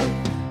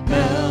above.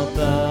 Melt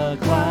the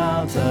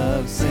clouds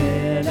of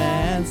sin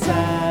and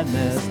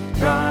sadness,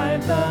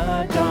 drive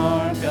the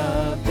dark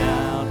of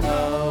doubt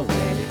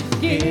away.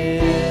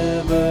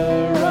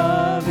 Giver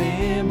of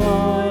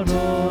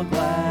immortal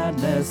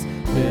gladness,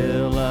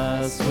 fill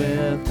us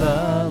with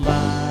the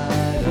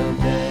light of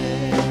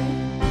day.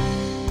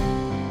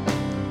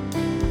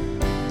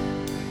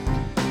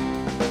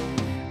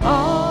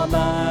 All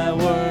thy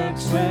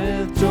works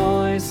with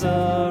joy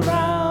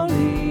surround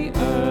the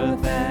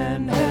earth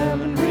and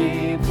heaven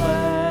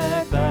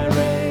reflect thy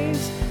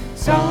rays.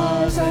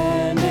 Stars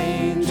and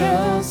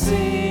angels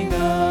sing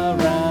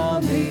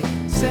around thee,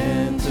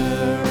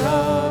 center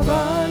of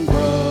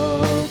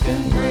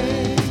unbroken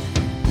grace.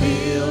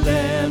 Field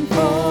and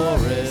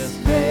forest,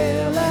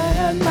 vale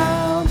and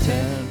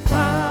mountain,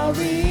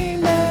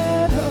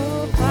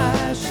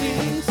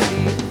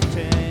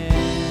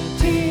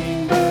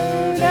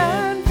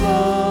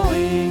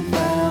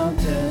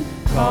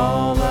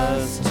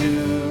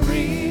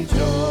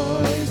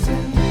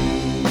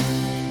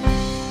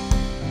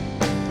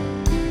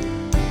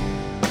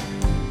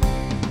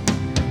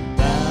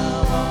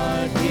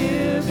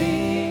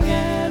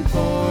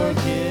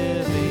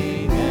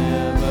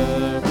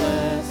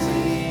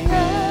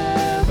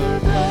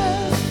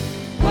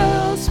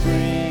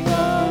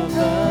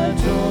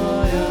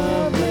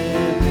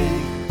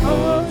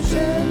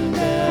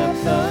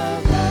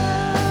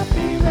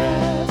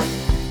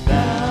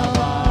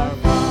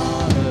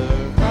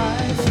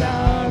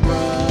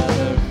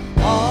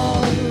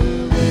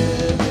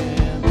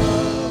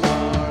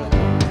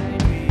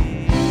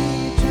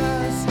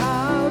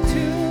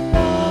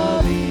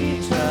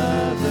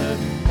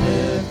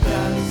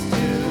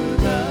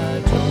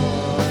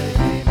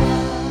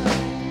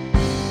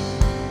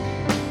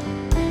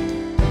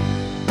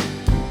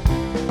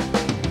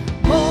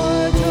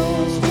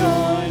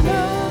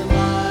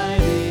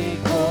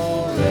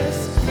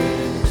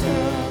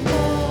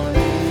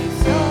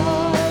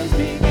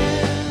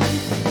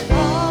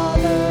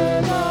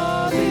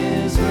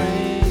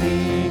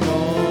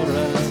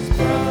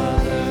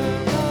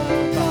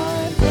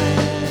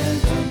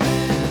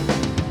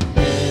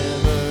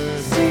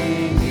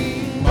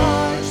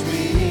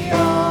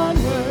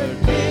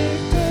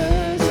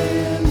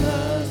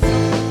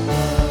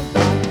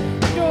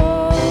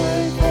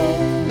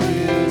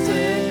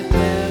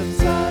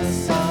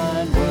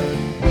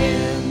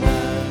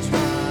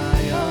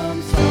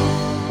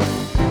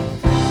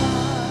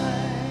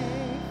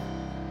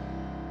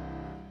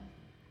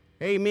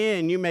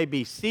 you may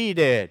be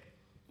seated.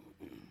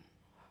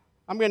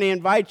 I'm going to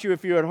invite you,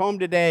 if you're at home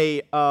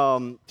today,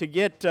 to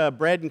get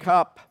bread and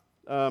cup,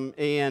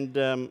 and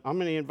I'm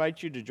going to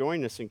invite you to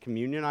join us in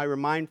communion. I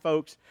remind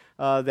folks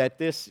that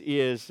this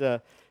is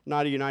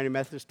not a United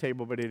Methodist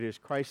table, but it is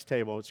Christ's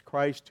table. It's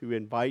Christ who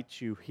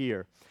invites you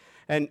here.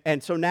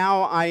 And so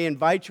now I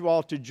invite you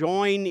all to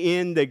join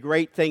in the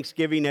great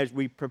Thanksgiving as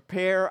we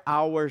prepare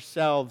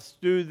ourselves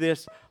through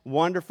this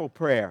wonderful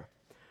prayer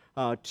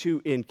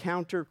to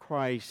encounter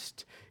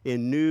Christ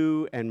in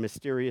new and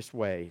mysterious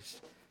ways.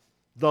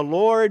 The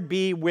Lord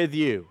be with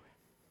you.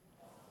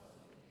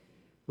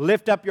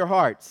 Lift up your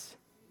hearts.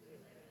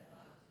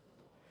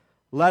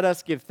 Let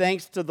us give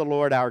thanks to the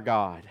Lord our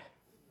God.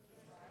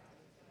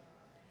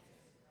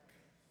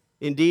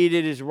 Indeed,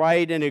 it is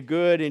right and a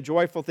good and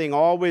joyful thing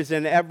always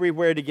and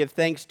everywhere to give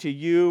thanks to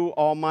you,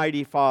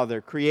 Almighty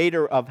Father,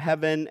 creator of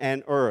heaven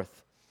and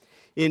earth.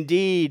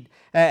 Indeed,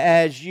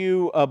 as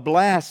you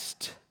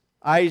blessed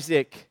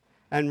Isaac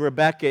and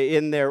Rebekah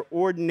in their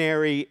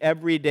ordinary,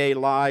 everyday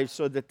lives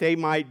so that they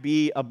might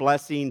be a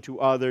blessing to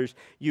others,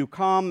 you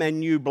come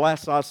and you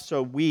bless us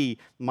so we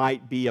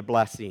might be a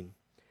blessing.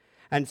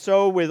 And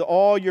so with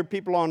all your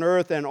people on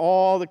earth and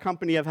all the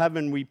company of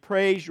heaven, we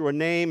praise your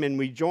name and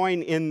we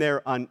join in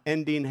their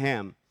unending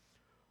hymn.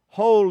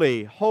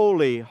 Holy,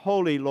 holy,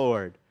 holy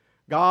Lord,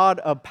 God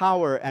of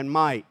power and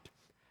might.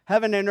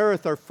 Heaven and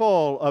earth are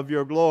full of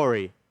your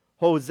glory.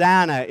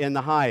 Hosanna in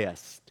the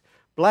highest.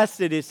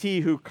 Blessed is he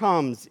who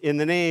comes in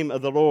the name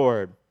of the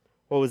Lord.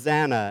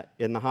 Hosanna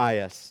in the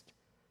highest.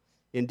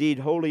 Indeed,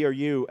 holy are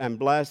you, and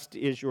blessed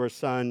is your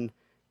Son,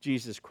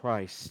 Jesus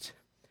Christ.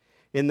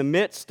 In the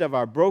midst of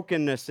our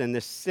brokenness in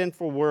this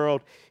sinful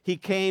world, he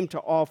came to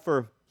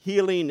offer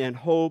healing and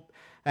hope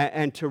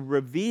and to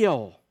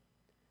reveal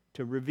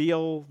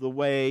the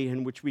way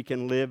in which we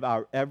can live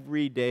our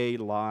everyday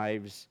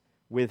lives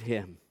with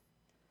him.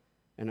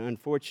 And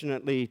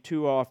unfortunately,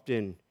 too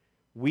often,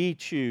 we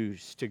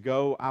choose to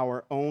go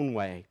our own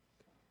way.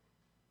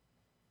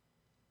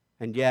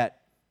 And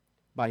yet,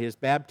 by his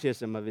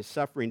baptism of his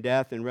suffering,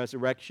 death, and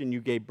resurrection, you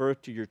gave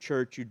birth to your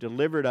church. You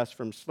delivered us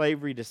from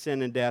slavery to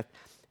sin and death,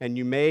 and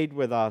you made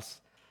with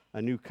us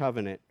a new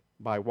covenant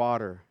by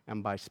water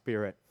and by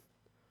spirit.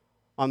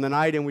 On the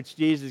night in which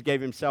Jesus gave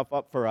himself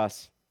up for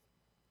us,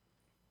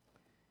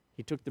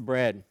 he took the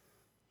bread.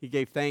 He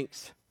gave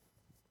thanks.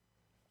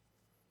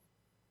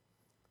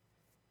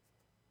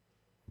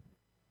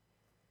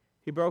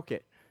 He broke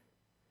it,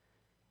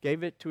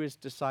 gave it to his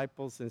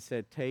disciples, and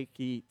said, "Take,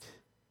 eat.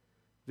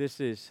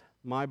 This is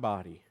my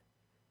body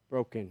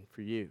broken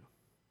for you."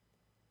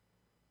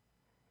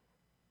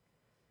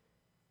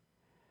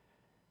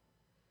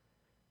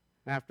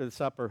 After the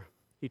supper,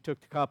 he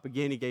took the cup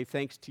again. He gave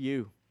thanks to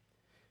you.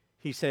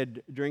 He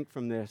said, "Drink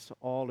from this,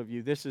 all of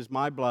you. This is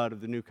my blood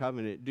of the new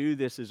covenant. Do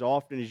this as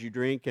often as you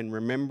drink in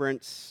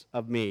remembrance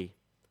of me."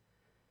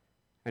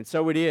 And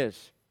so it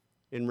is,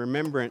 in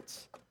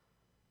remembrance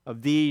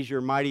of these,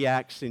 your mighty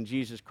acts in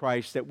Jesus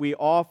Christ, that we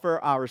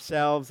offer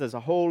ourselves as a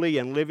holy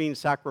and living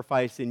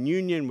sacrifice in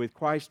union with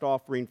Christ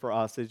offering for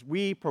us as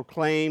we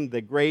proclaim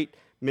the great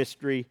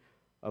mystery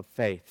of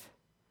faith.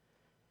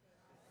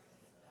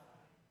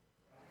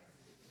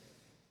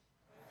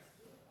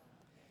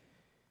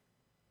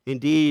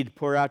 Indeed,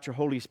 pour out your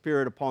Holy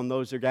Spirit upon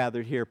those who are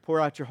gathered here. Pour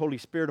out your Holy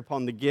Spirit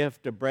upon the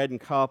gift of bread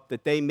and cup,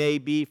 that they may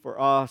be for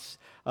us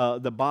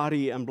the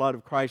body and blood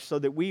of Christ, so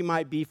that we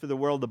might be for the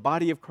world the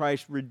body of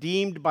Christ,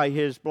 redeemed by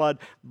his blood,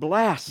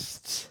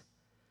 blessed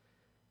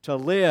to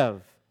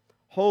live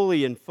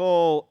holy and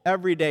full,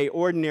 everyday,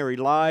 ordinary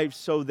lives,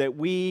 so that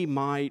we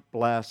might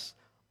bless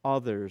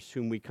others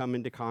whom we come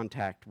into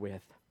contact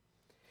with.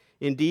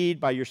 Indeed,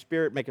 by your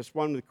Spirit, make us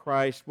one with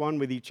Christ, one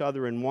with each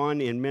other, and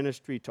one in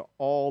ministry to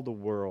all the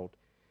world,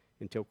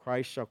 until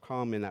Christ shall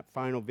come in that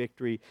final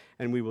victory,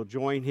 and we will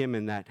join him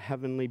in that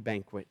heavenly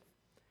banquet.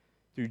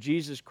 Through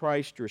Jesus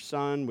Christ, your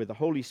Son, with the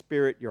Holy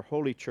Spirit, your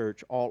holy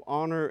church, all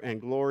honor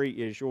and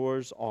glory is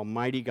yours,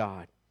 Almighty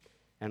God.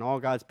 And all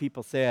God's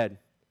people said,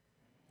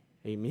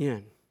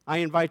 Amen. I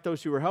invite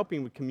those who are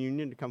helping with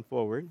communion to come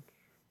forward.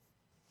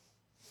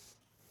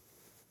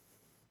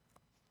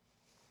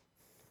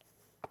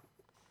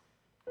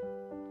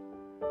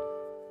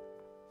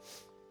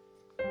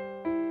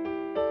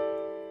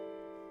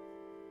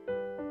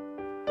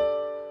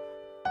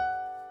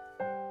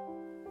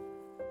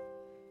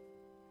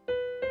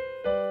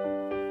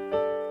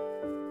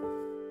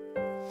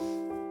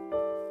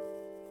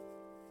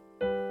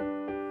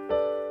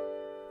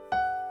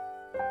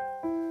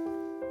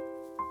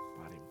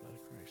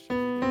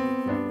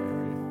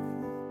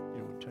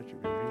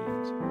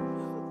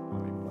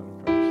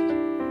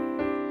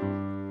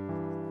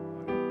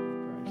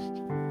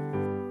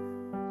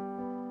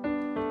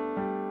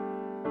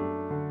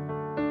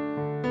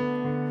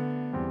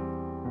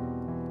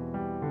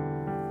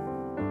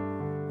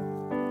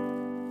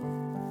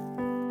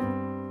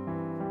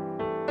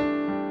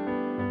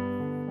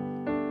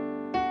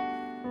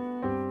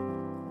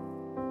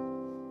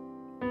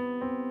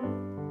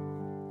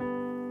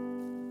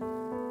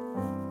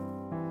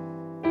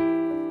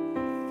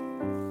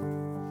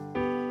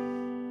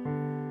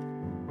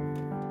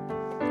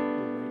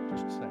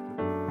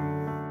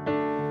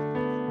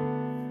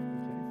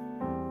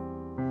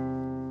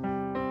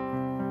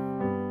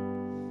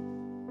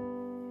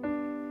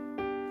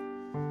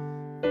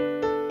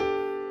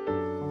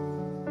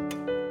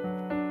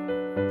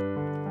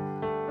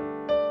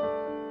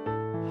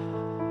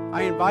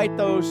 I invite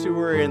those who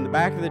are in the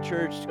back of the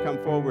church to come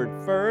forward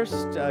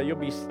first. You'll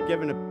be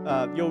given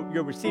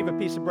you'll receive a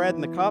piece of bread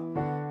and the cup.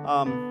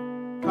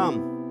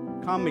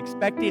 Come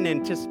expecting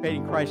and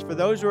anticipating Christ. For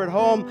those who are at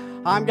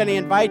home, I'm going to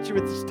invite you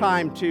at this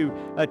time to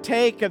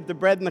take of the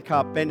bread and the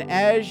cup. And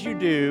as you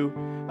do,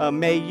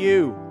 may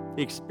you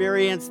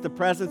experience the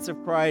presence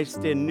of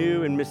Christ in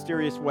new and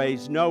mysterious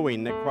ways,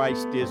 knowing that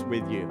Christ is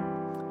with you.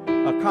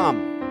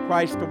 Come,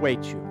 Christ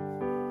awaits you.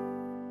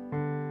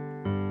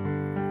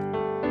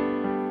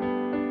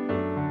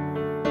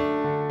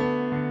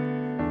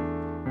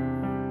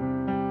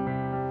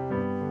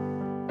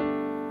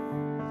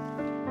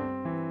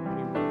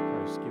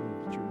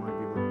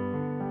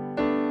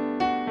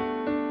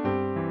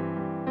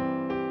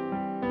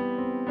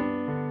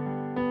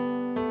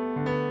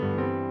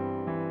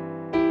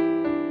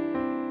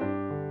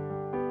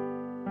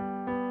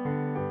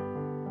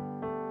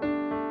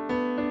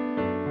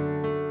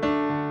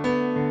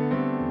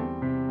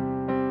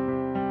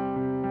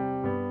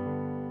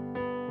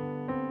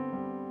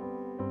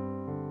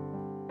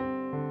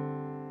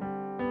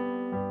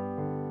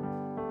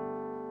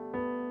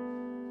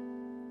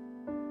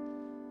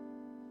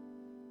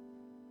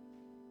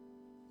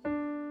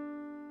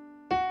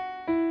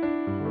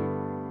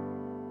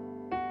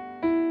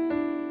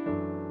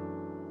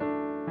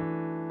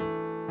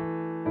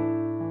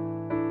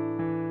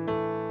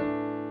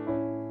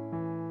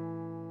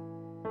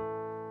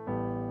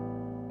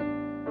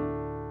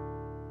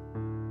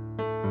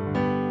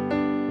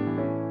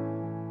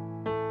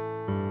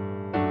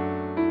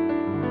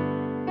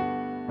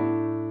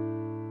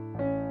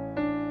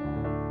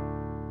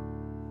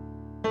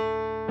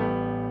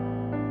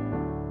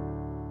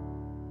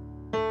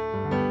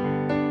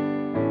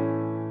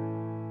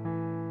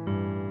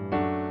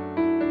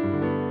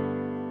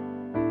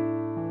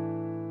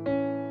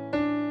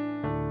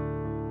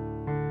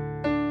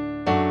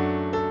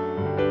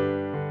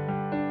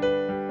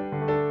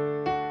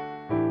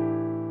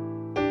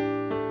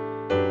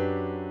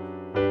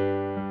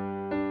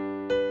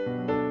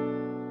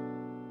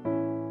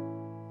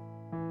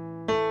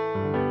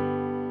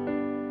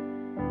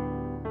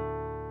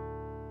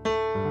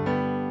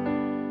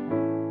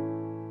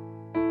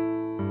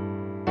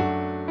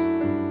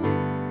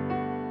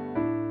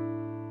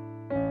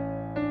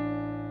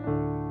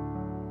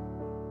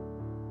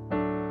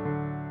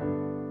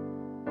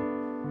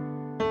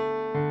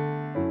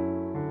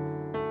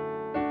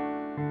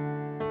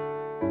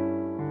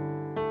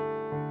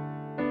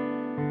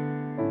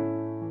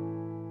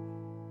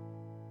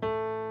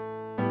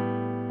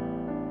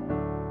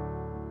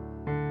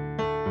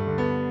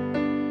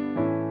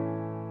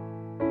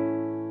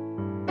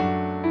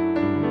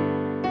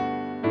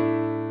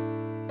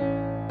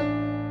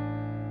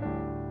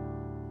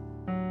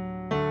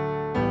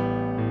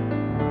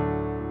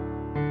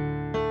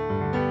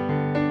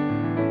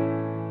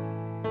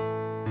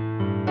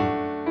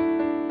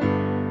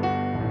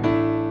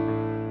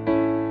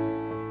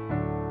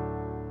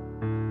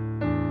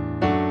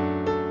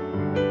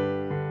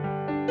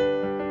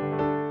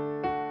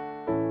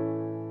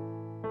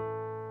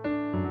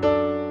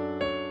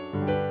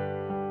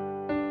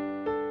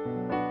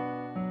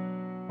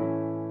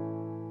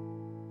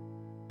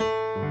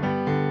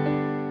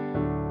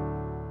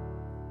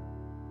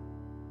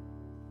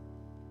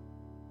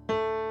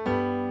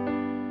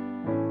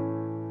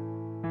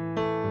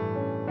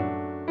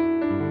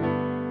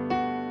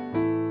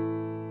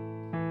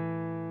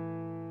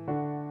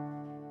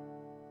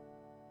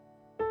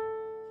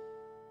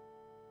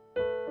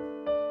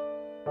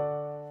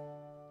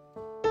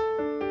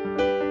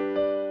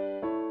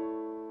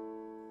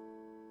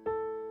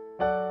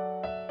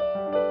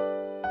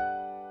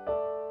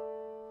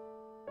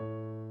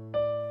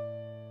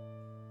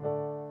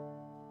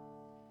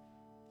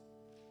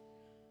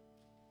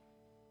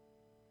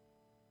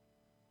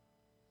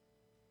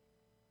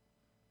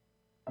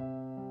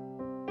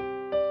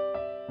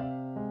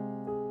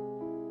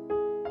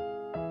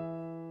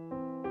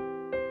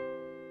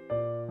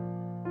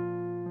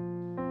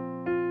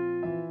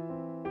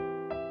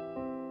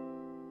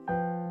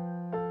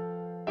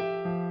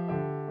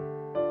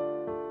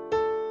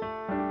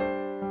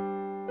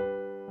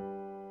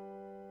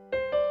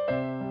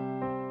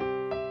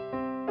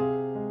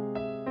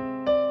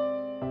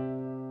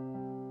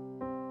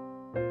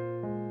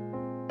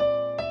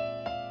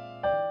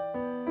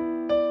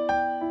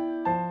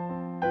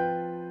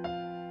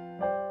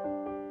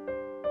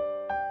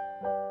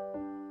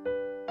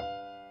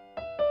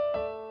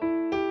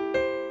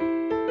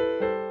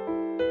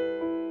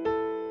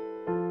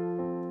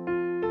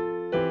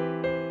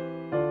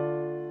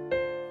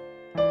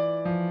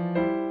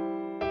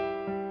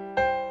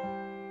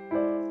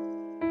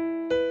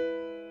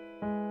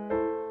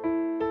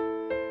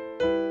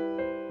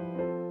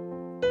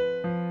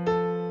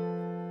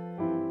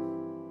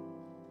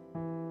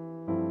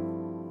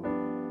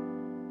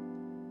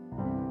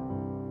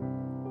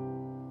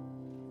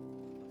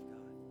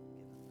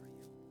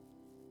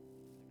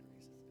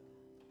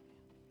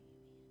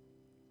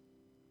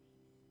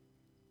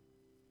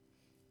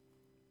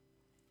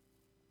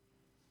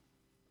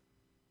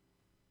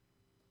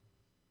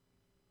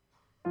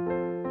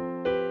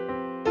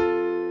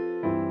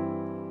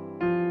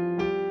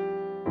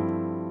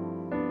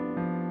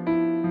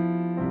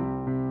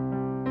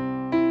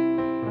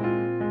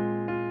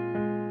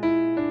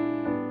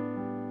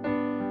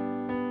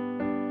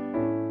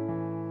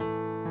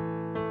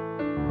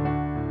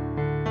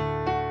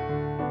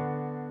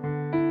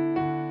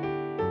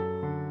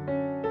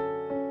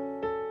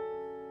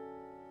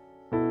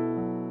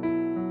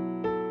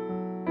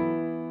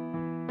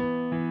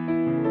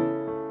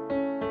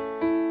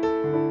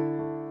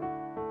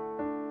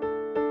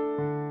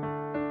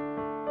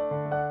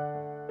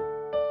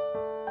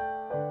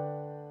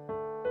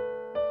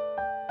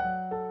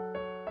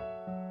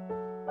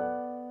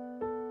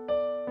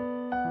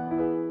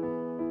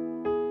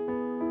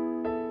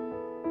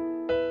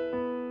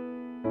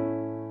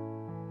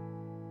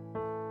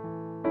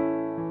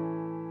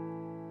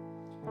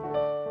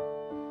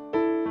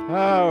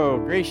 Oh,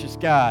 gracious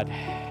God,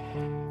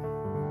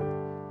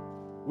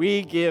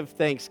 we give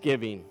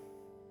thanksgiving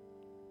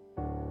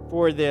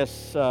for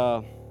this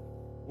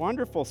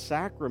wonderful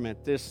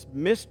sacrament, this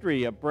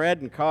mystery of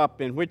bread and cup,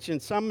 in which in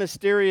some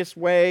mysterious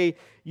way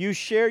you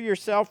share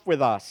yourself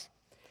with us.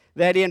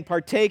 That in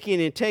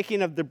partaking and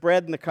taking of the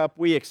bread and the cup,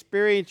 we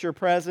experience your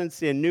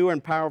presence in new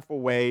and powerful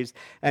ways,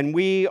 and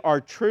we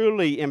are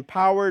truly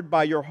empowered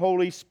by your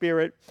Holy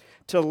Spirit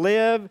to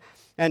live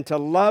and to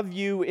love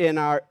you in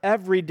our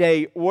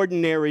everyday,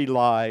 ordinary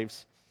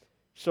lives,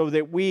 so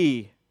that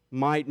we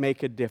might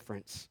make a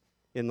difference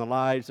in the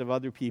lives of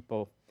other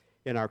people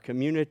in our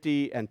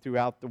community and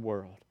throughout the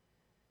world.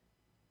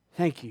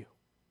 Thank you.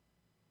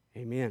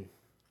 Amen.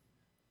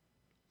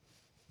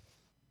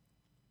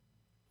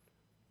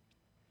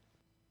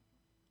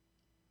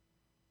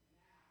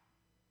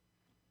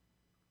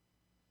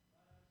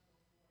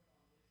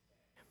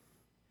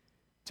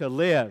 To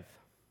live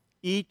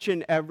each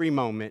and every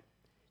moment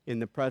in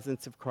the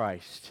presence of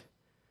Christ,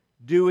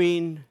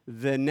 doing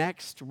the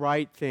next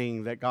right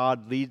thing that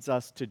God leads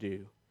us to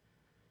do,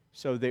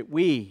 so that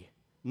we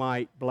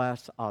might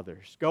bless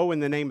others. Go in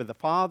the name of the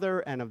Father,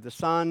 and of the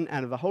Son,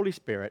 and of the Holy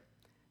Spirit.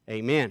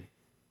 Amen.